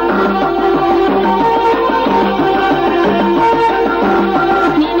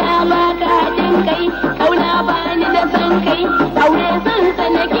kai aure son sa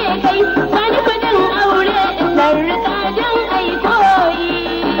nake kai bani kudin aure dan rika dan ai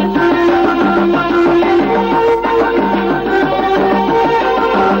koyi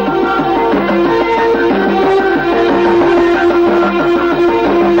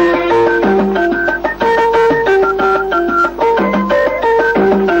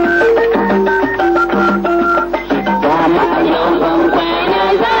dama a yau ban kwana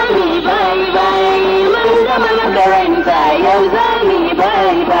zami bai bai mun gama makaranta yau zami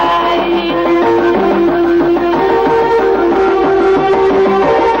bai bai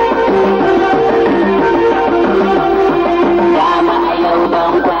dama a yau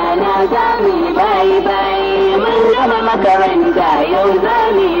ban kwana zami bai bai mun gama makaranta yau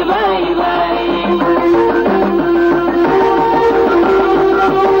zami bai bai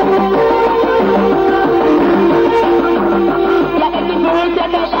ya kake furta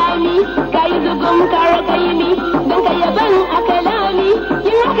kalami kai zugun kar kaimi don ka yaban a kalami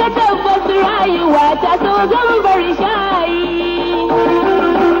yin haka tabbas rayuwa ta so zan bar shayi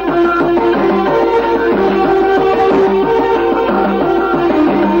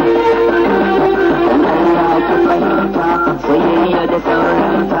ki fahimta soyayya da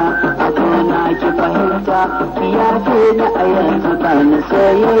sauranta a gona ki fahimta ki yafe na a yanzu ba na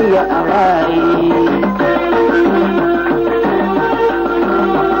soyayya a rayi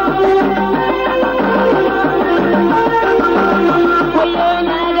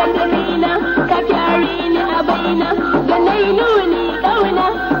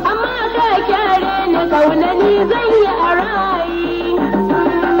kauna ni zan yi a rayi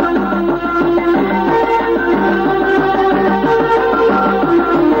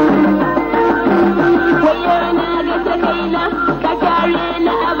wayo na ga ta kaina ka kyare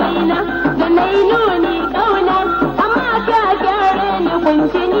ni a baina da na yi nuni kauna amma ka kyare ni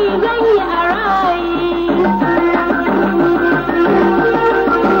kunci ni zan yi a rayi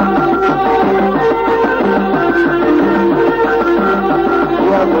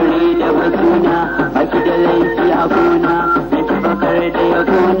waguri da batuna baki da laifi a gona na tabbatar da ya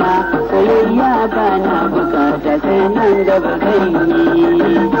gona soyayya ba na bukata sai nan gaba zan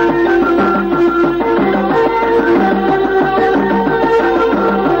yi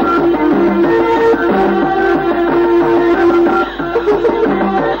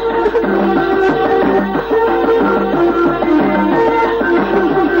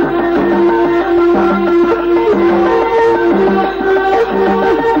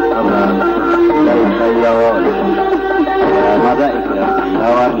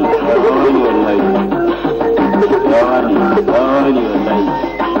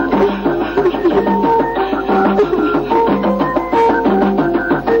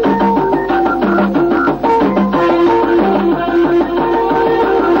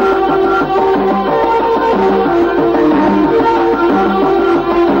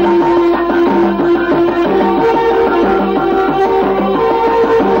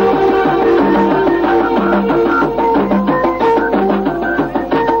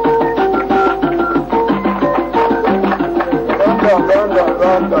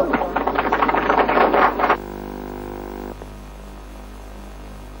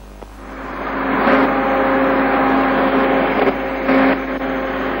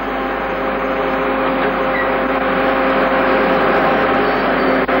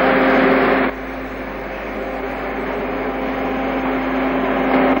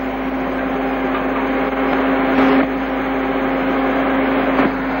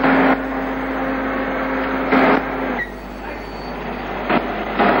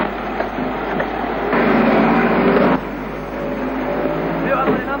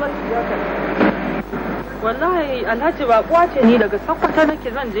Alhaji baƙuwa ce ni daga Sokoto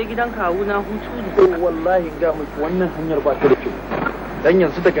nake zan je gidan kawuna hutu ne. Wallahi ga miki wannan hanyar ba ta da kyau. Dan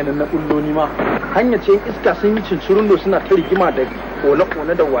yanzu daga nan na kullo ni ma hanya ce iska sun yi cincirundo suna ta rigima da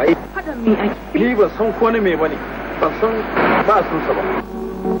kone-kone da waye. Fadan me ake? Ni ban san ko ne me bane. Ban san ba a san sa ba.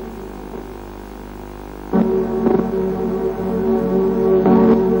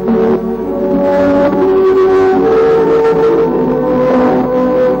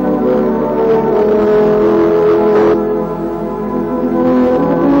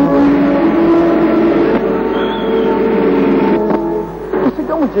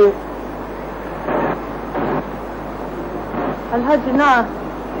 Alhaji na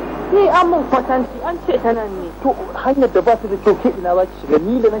ni an mun kwatanci an ce ta nan ne. To hanyar da ba ta da kyau ke ina ba ki shiga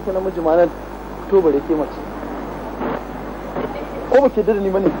ni da nake namiji ma nan to bare ke mace. ko ba ke da ni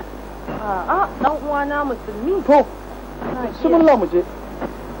bane? A'a, dan uwana musulmi. To, bismillah mu je.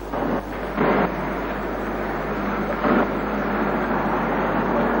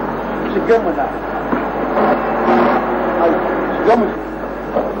 Shiga mu na. Ai, shiga mu.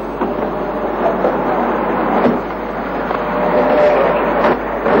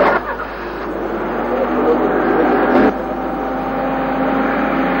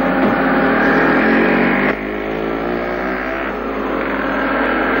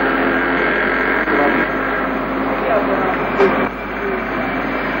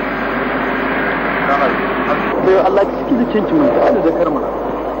 Allah ciki jikinki mai da da karma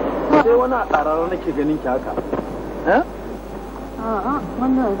sai wani a tsararra nake ganin ki haka a'a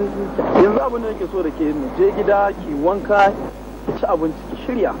wannan gaji yanzu abin da nake so da ke je gida ki wanka ki ci abinci ki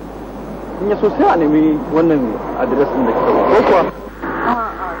shirya in ya so sai a nemi wannan adres din da kika ko kuwa a'a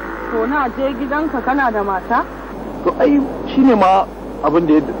to na je gidanka kana da mata to ai shine ma abin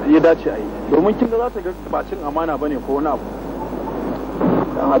da ya dace a yi domin kin ga za ta ga bacin amana bane ko wani abu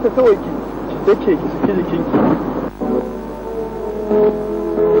dan haka kawai ki take ki saki jikinki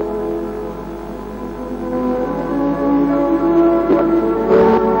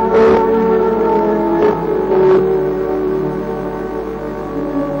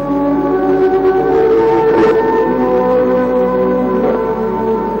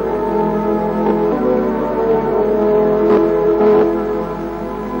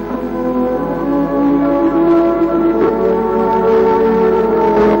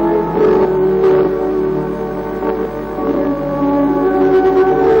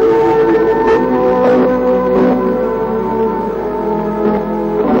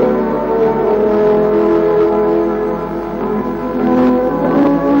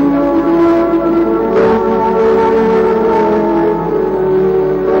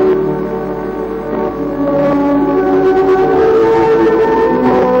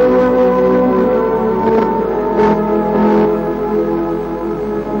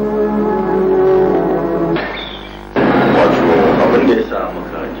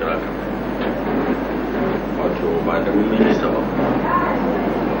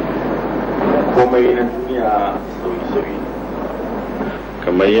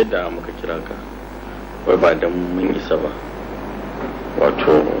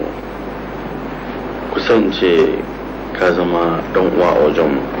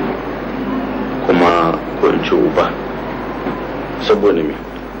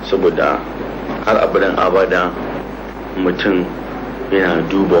mutum yana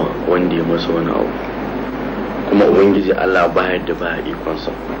duba wanda ya masa wani abu kuma ubangiji Allah bayar da baya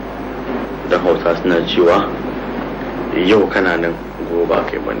ikonsa don Hausa suna cewa yau kana nan gobe ba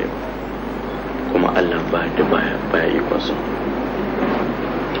kai bane kuma Allah bayar da baya ikonsa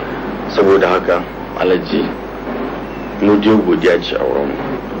saboda haka alaji mu je godiya ce a wurin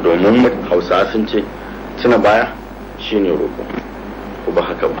domin Hausa sun ce tuna baya shine roƙo ko ba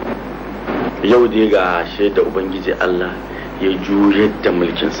haka ba yau dai ga shaida ubangiji Allah ya juyar da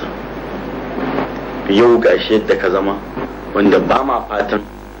mulkinsa yau ga shaida ka zama wanda ba ma fatan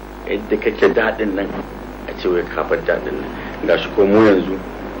yadda kake daɗin nan a ce wai kafar daɗin nan ga shi ko mu yanzu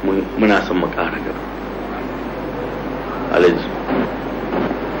muna son mu ƙara gaba alaji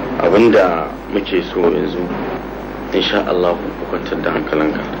abinda muke so yanzu insha Allah ku kwantar da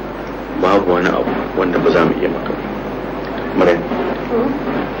hankalinka babu wani abu wanda ba za mu iya maka Maryam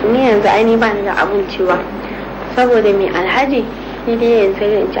ni yanzu aini ba ni da abin cewa saboda mai alhaji ni dai yanzu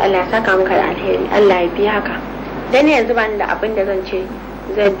in ci Allah ya saka maka da alheri Allah ya biya ka dan yanzu ba ni da abin da zan ce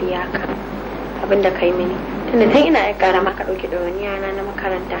zan biya ka abin da kai mini tunda tun ina ya karama ka dauki dawaniya na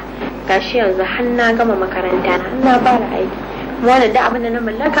makaranta gashi yanzu har na gama makaranta na fara aiki kuma wannan da abin da na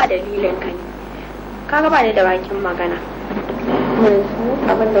mallaka dalilin ka ne kaga ba ni da bakin magana yanzu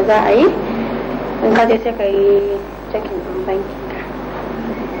abin da za a yi in ka je sai ka yi cikin ɗin banki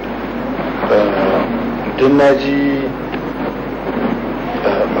don na ji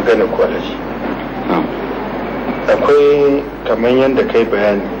magana kwalaji akwai kamar yadda kai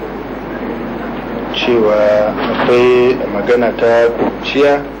bayani cewa akwai magana ta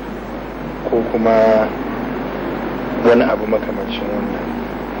kuciya ko kuma wani abu makamancin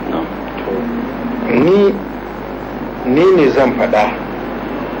wannan to ni ne zan faɗa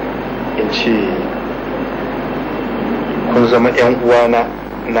in ce kun zama 'yan uwana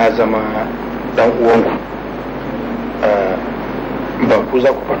na zama dan uwanku ba ku za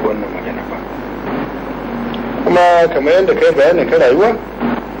ku faɗi wannan magana ba kuma kamar yadda kai bayanin ka rayuwa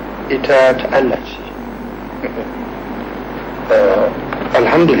ita ta Allah ce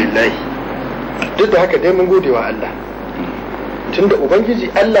alhamdulillah duk da haka dai mun gode wa Allah tunda ubangiji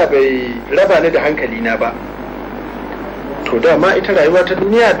Allah bai raba ni da hankali na ba to dama ita rayuwa ta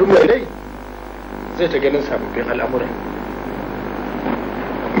duniya duk mai rai zai ta ganin sababbin al'amura,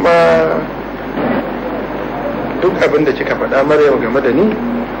 amma duk abin da kika faɗa Maryam game da ni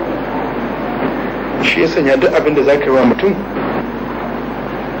shi ya sanya duk abin da za ka yi wa mutum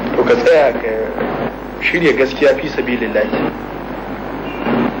to ka tsaya ka shirya gaskiya fi sabilillahi.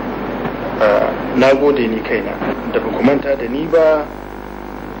 Na gode ni kaina da ba ku manta da ni ba,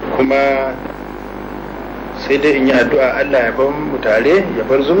 kuma sai dai in yi addu'a Allah ya bar mu tare ya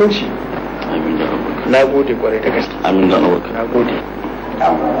bar zumunci. Amin da rabbaka. Na gode kwarai da gaske. Amin da rabbaka. Na gode.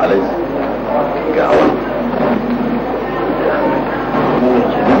 Alhaji ga hawan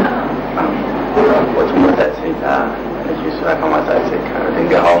wata mota ce ta ake so ya kamata a ce ka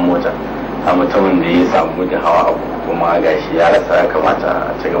dinga hawan mota a mutumin da ya samu da hawa abu kuma gashi ya rasa ya kamata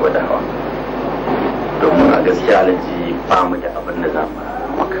a ci gaba da hawa, domin a gaskiya Alhaji ba mu da abin da za mu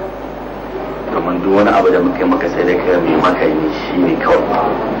maka, domin duk wani abu da muka yi maka sai da kai mai maka yi shi ne kawai.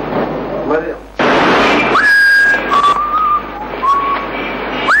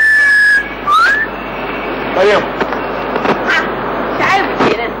 Maryam. Sha'ibu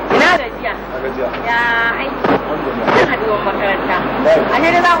kenan. Ina gajiya. Ya aiki. Zan haɗuwar makaranta. A ne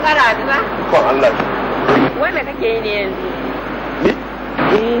da za mu ƙara haɗu ba? Kon Allah. Wanda kake yi ne yanzu?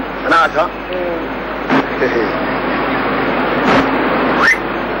 Ni? Sana'ata?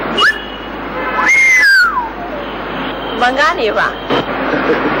 Ban gane ba.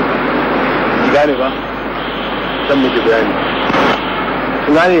 Ki gane ba? Zan miki bayani.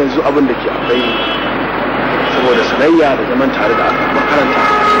 Kin gane yanzu abin da ke akwai saboda sanayya da zaman tare da aka makaranta,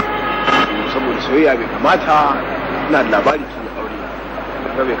 saboda soyayya bai kamata ina da labari ki aure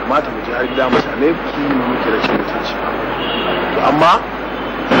ba, bai kamata mu je har gida mu same ki mu miki rashin mutunci ba. To amma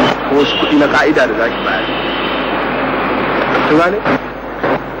ko wasu kuɗi na ka'ida da zaki bayar. Kin gane?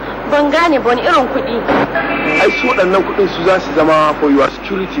 Ban gane ba, wani irin kuɗi? Ai su waɗannan kuɗin su za su zama for your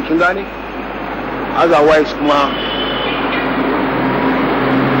security, kin gane? Otherwise kuma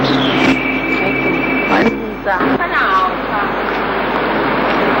kana Hausa.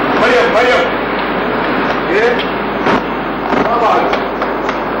 Maryam. Baba.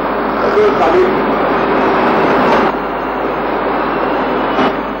 Zo sale.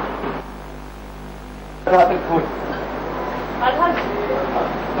 Alhaji,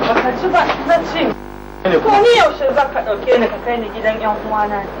 baka ci ba na ci. Ko ni yaushe za ka ɗauke ni ka kai ni gidan ƴan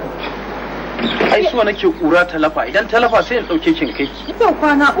uwana? Ai so nake kura talafa, idan talafa sai in ɗauke kin kai. Yau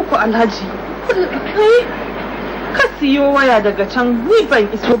kwana uku Alhaji. Kai ka siyo waya daga can, ni ban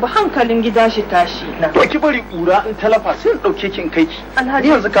iso ba, hankalin gida shi tashi na. To ki bari kura in talafa sai in ɗauke kin kai ki. Alhaji,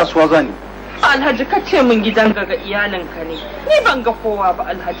 yanzu kasuwa zani. Alhaji ka ce min gidan ga iyalinka ne. Ni ban ga kowa ba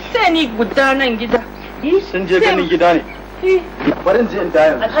Alhaji, sai ni guda nan gida. Sun je ganin gida ne. Bari in je in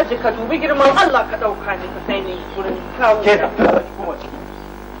dawo. Alhaji ka dubi girman Allah ka ɗauka ni ka kai ni wurin kawo. Ke da ki koma ciki.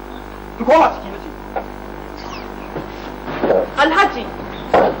 Ki koma ciki nace.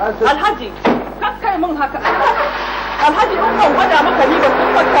 Alhaji, kakkai min haka Alhaji, kan gwada maka ni ba ka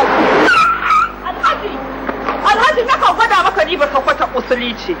kwata Alhaji, na kan gwada maka ni ba ka kwata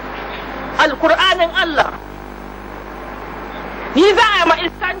usuli ce. Alkur'anin Allah. Ni za a yi ma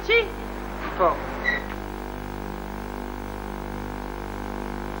iskanci? To.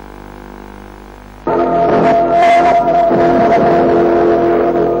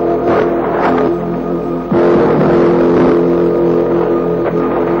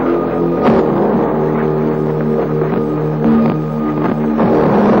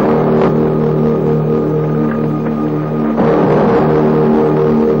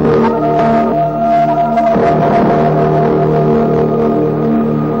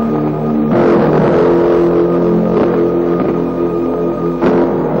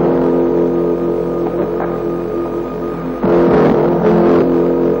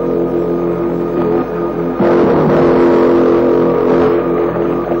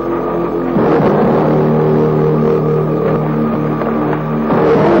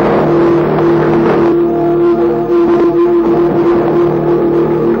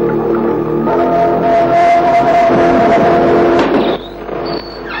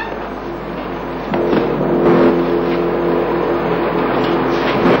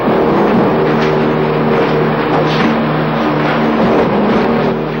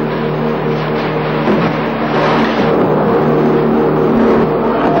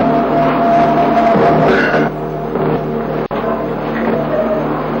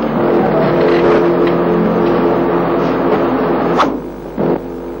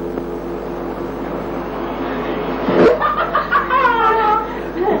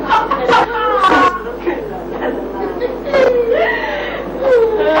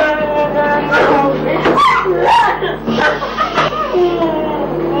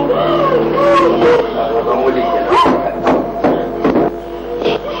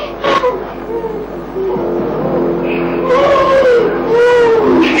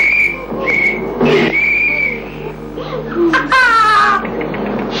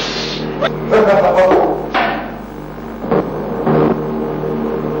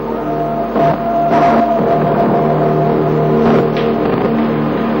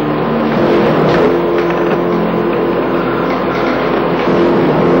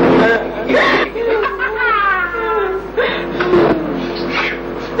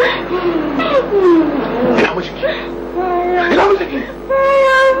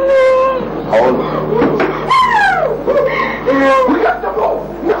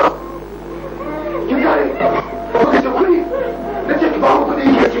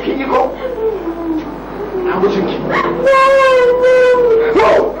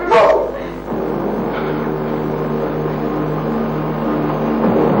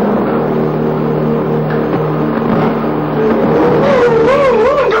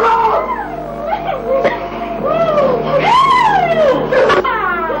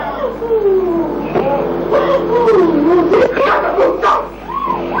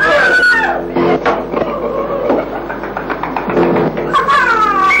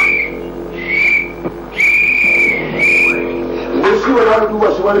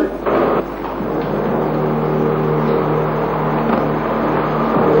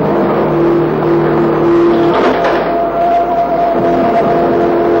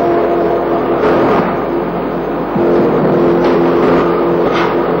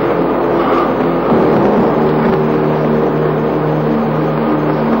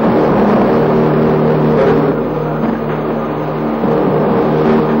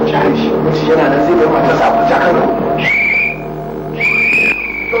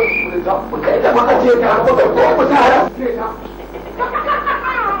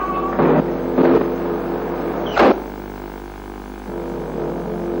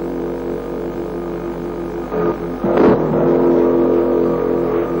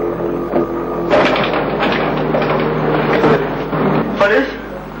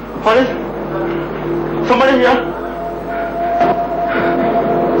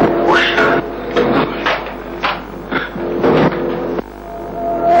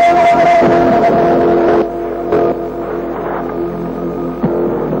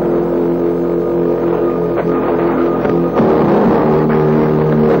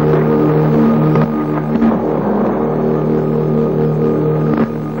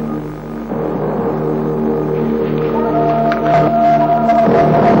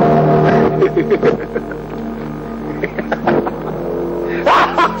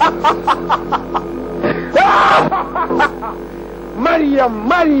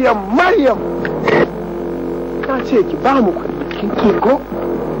 Maryam ka ce ki ba mu kuɗi kin ki ko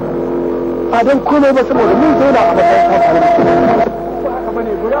ba don komai ba saboda mun zauna a makaranta tare da ku ba haka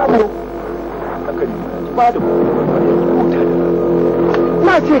bane guda mu haka ne ki ba da kuɗi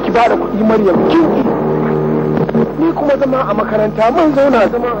na ce ki ba da kuɗi Maryam kin ki ni kuma zama a makaranta mun zauna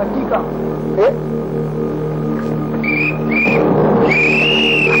zama hakika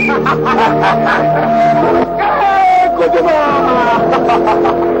Guduma!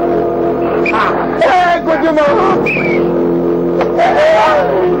 Guduma!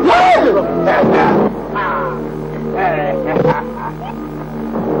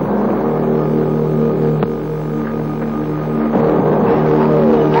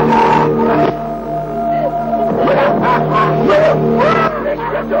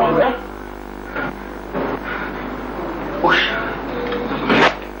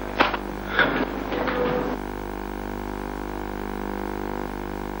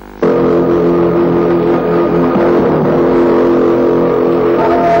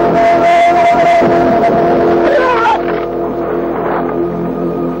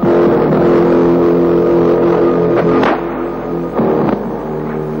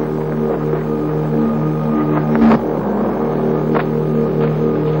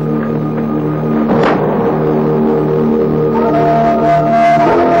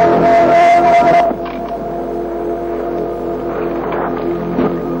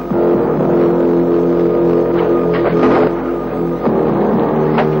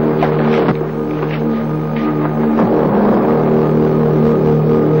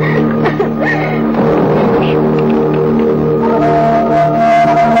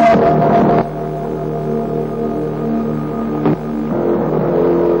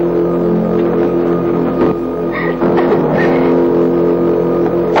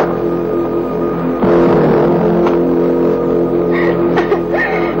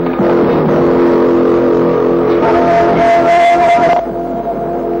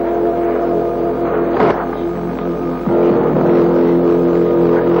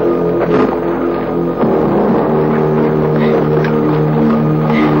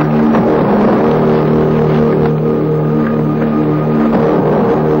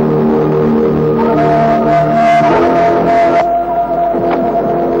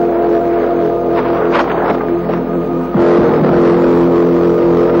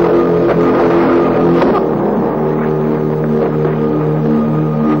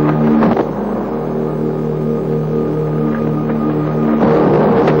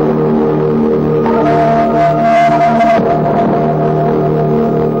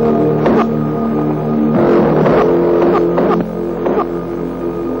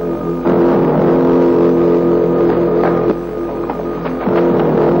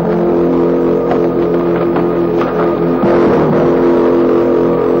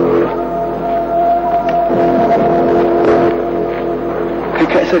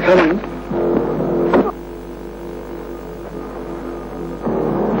 sai kama ni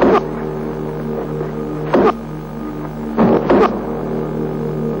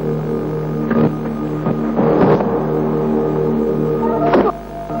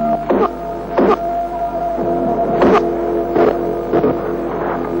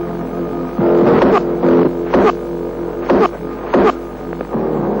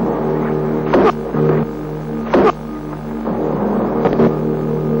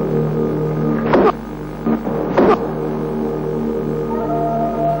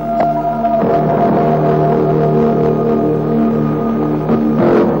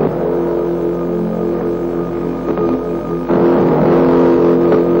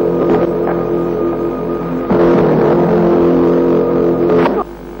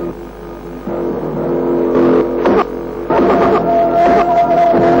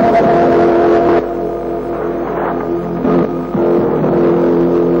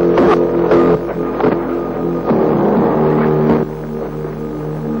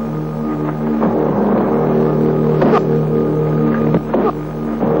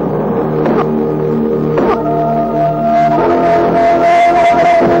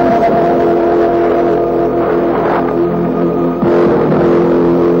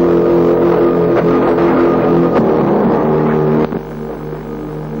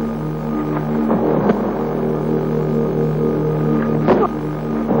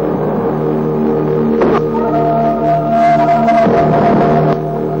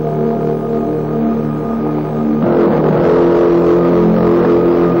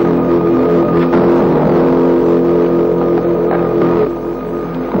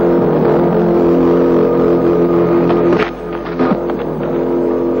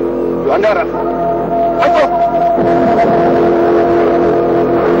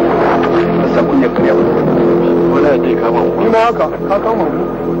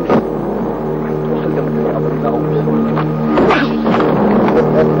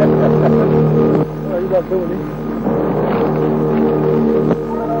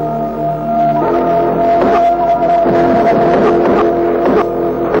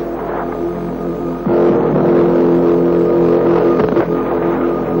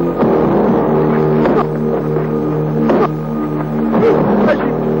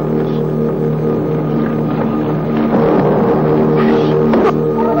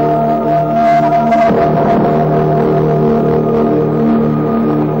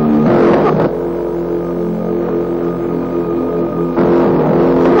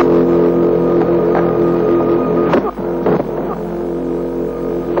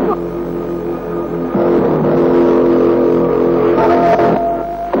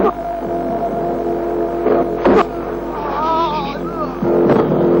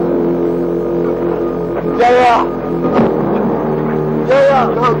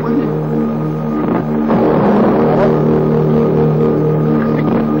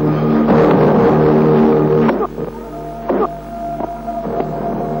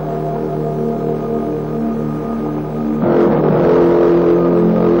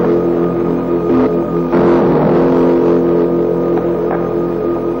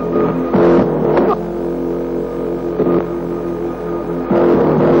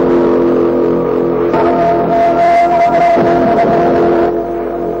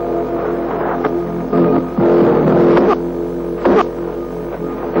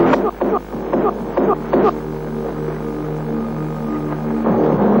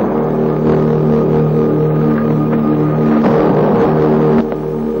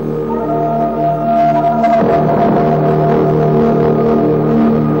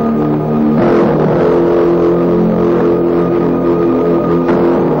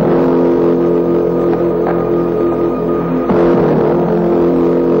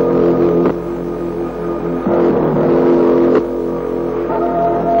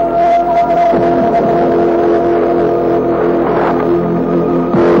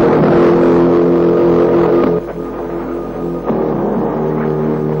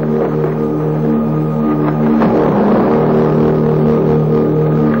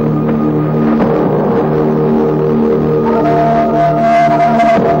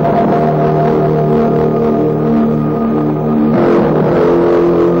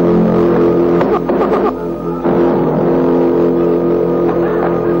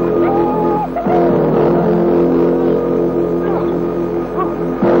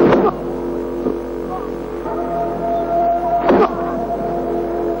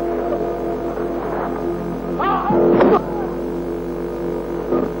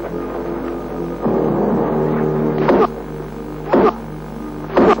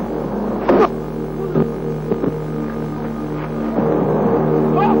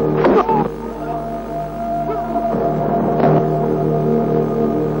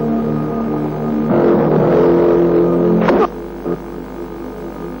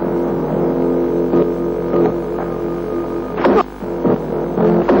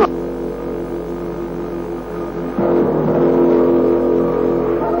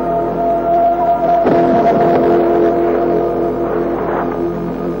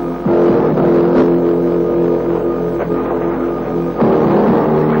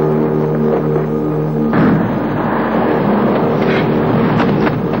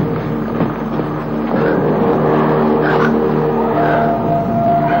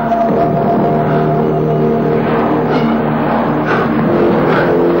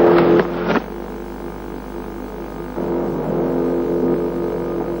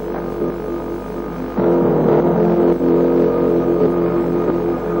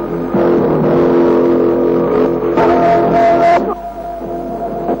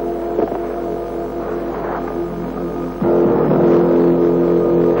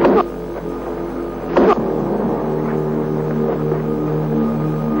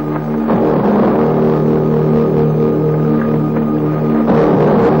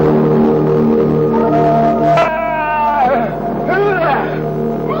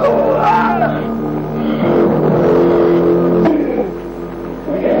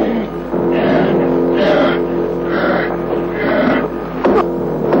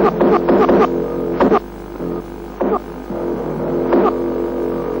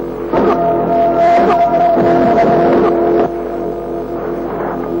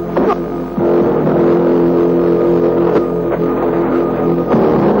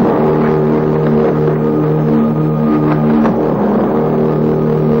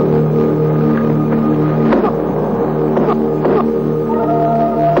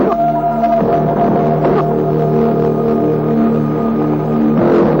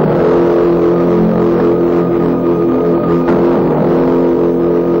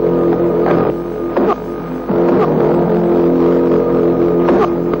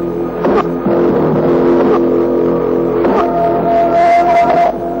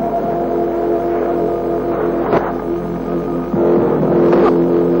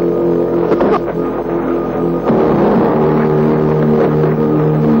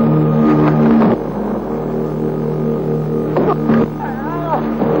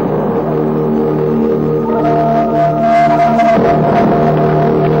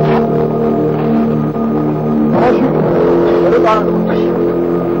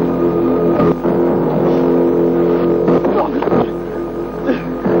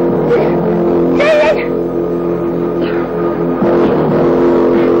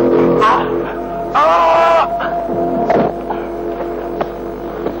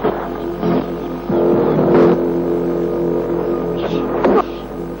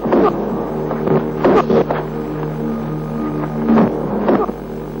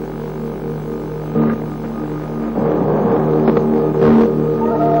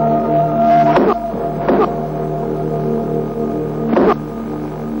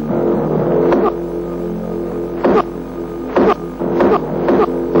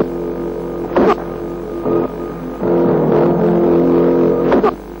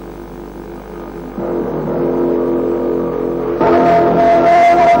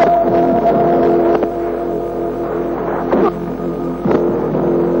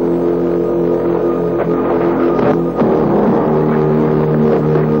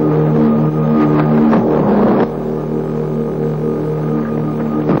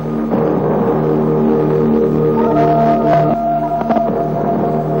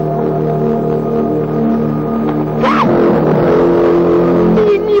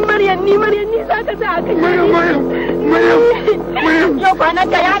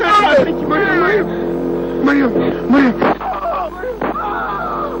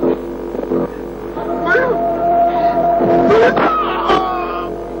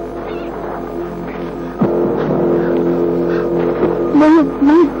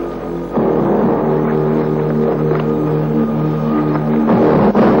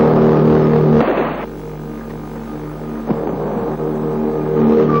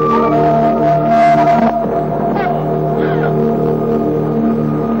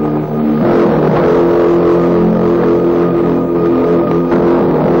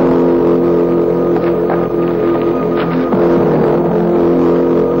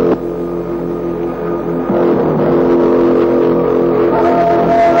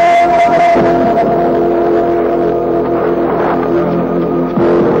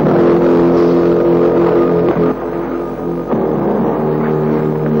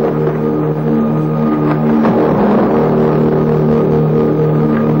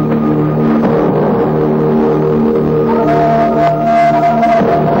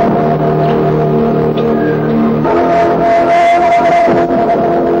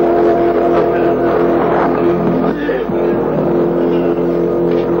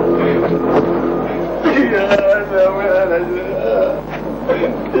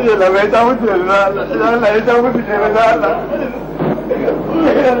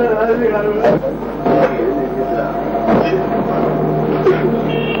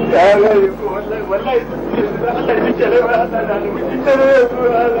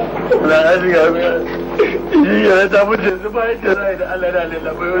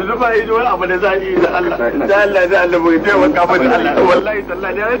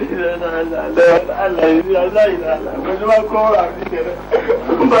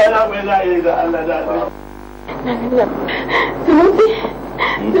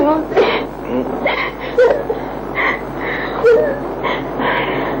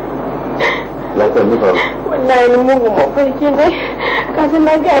wallahi ni mugun mafarki ne kasan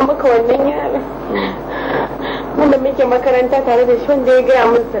na gaya maka wannan yaran wanda muke makaranta tare da shi wanda ya gaya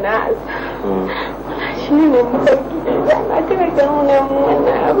min sana'arsa shi ne mafarki da na kira ga nuna mu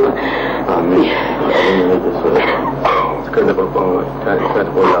wannan abu amin abin da nake so suka da farkon ta isa da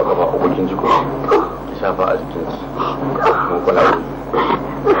kwallo a gaba abokin jiko ki shafa a jikin su mun kula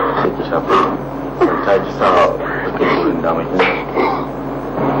sai ki shafa ta ji sa kai wurin damakin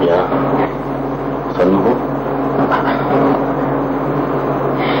ya sannu ko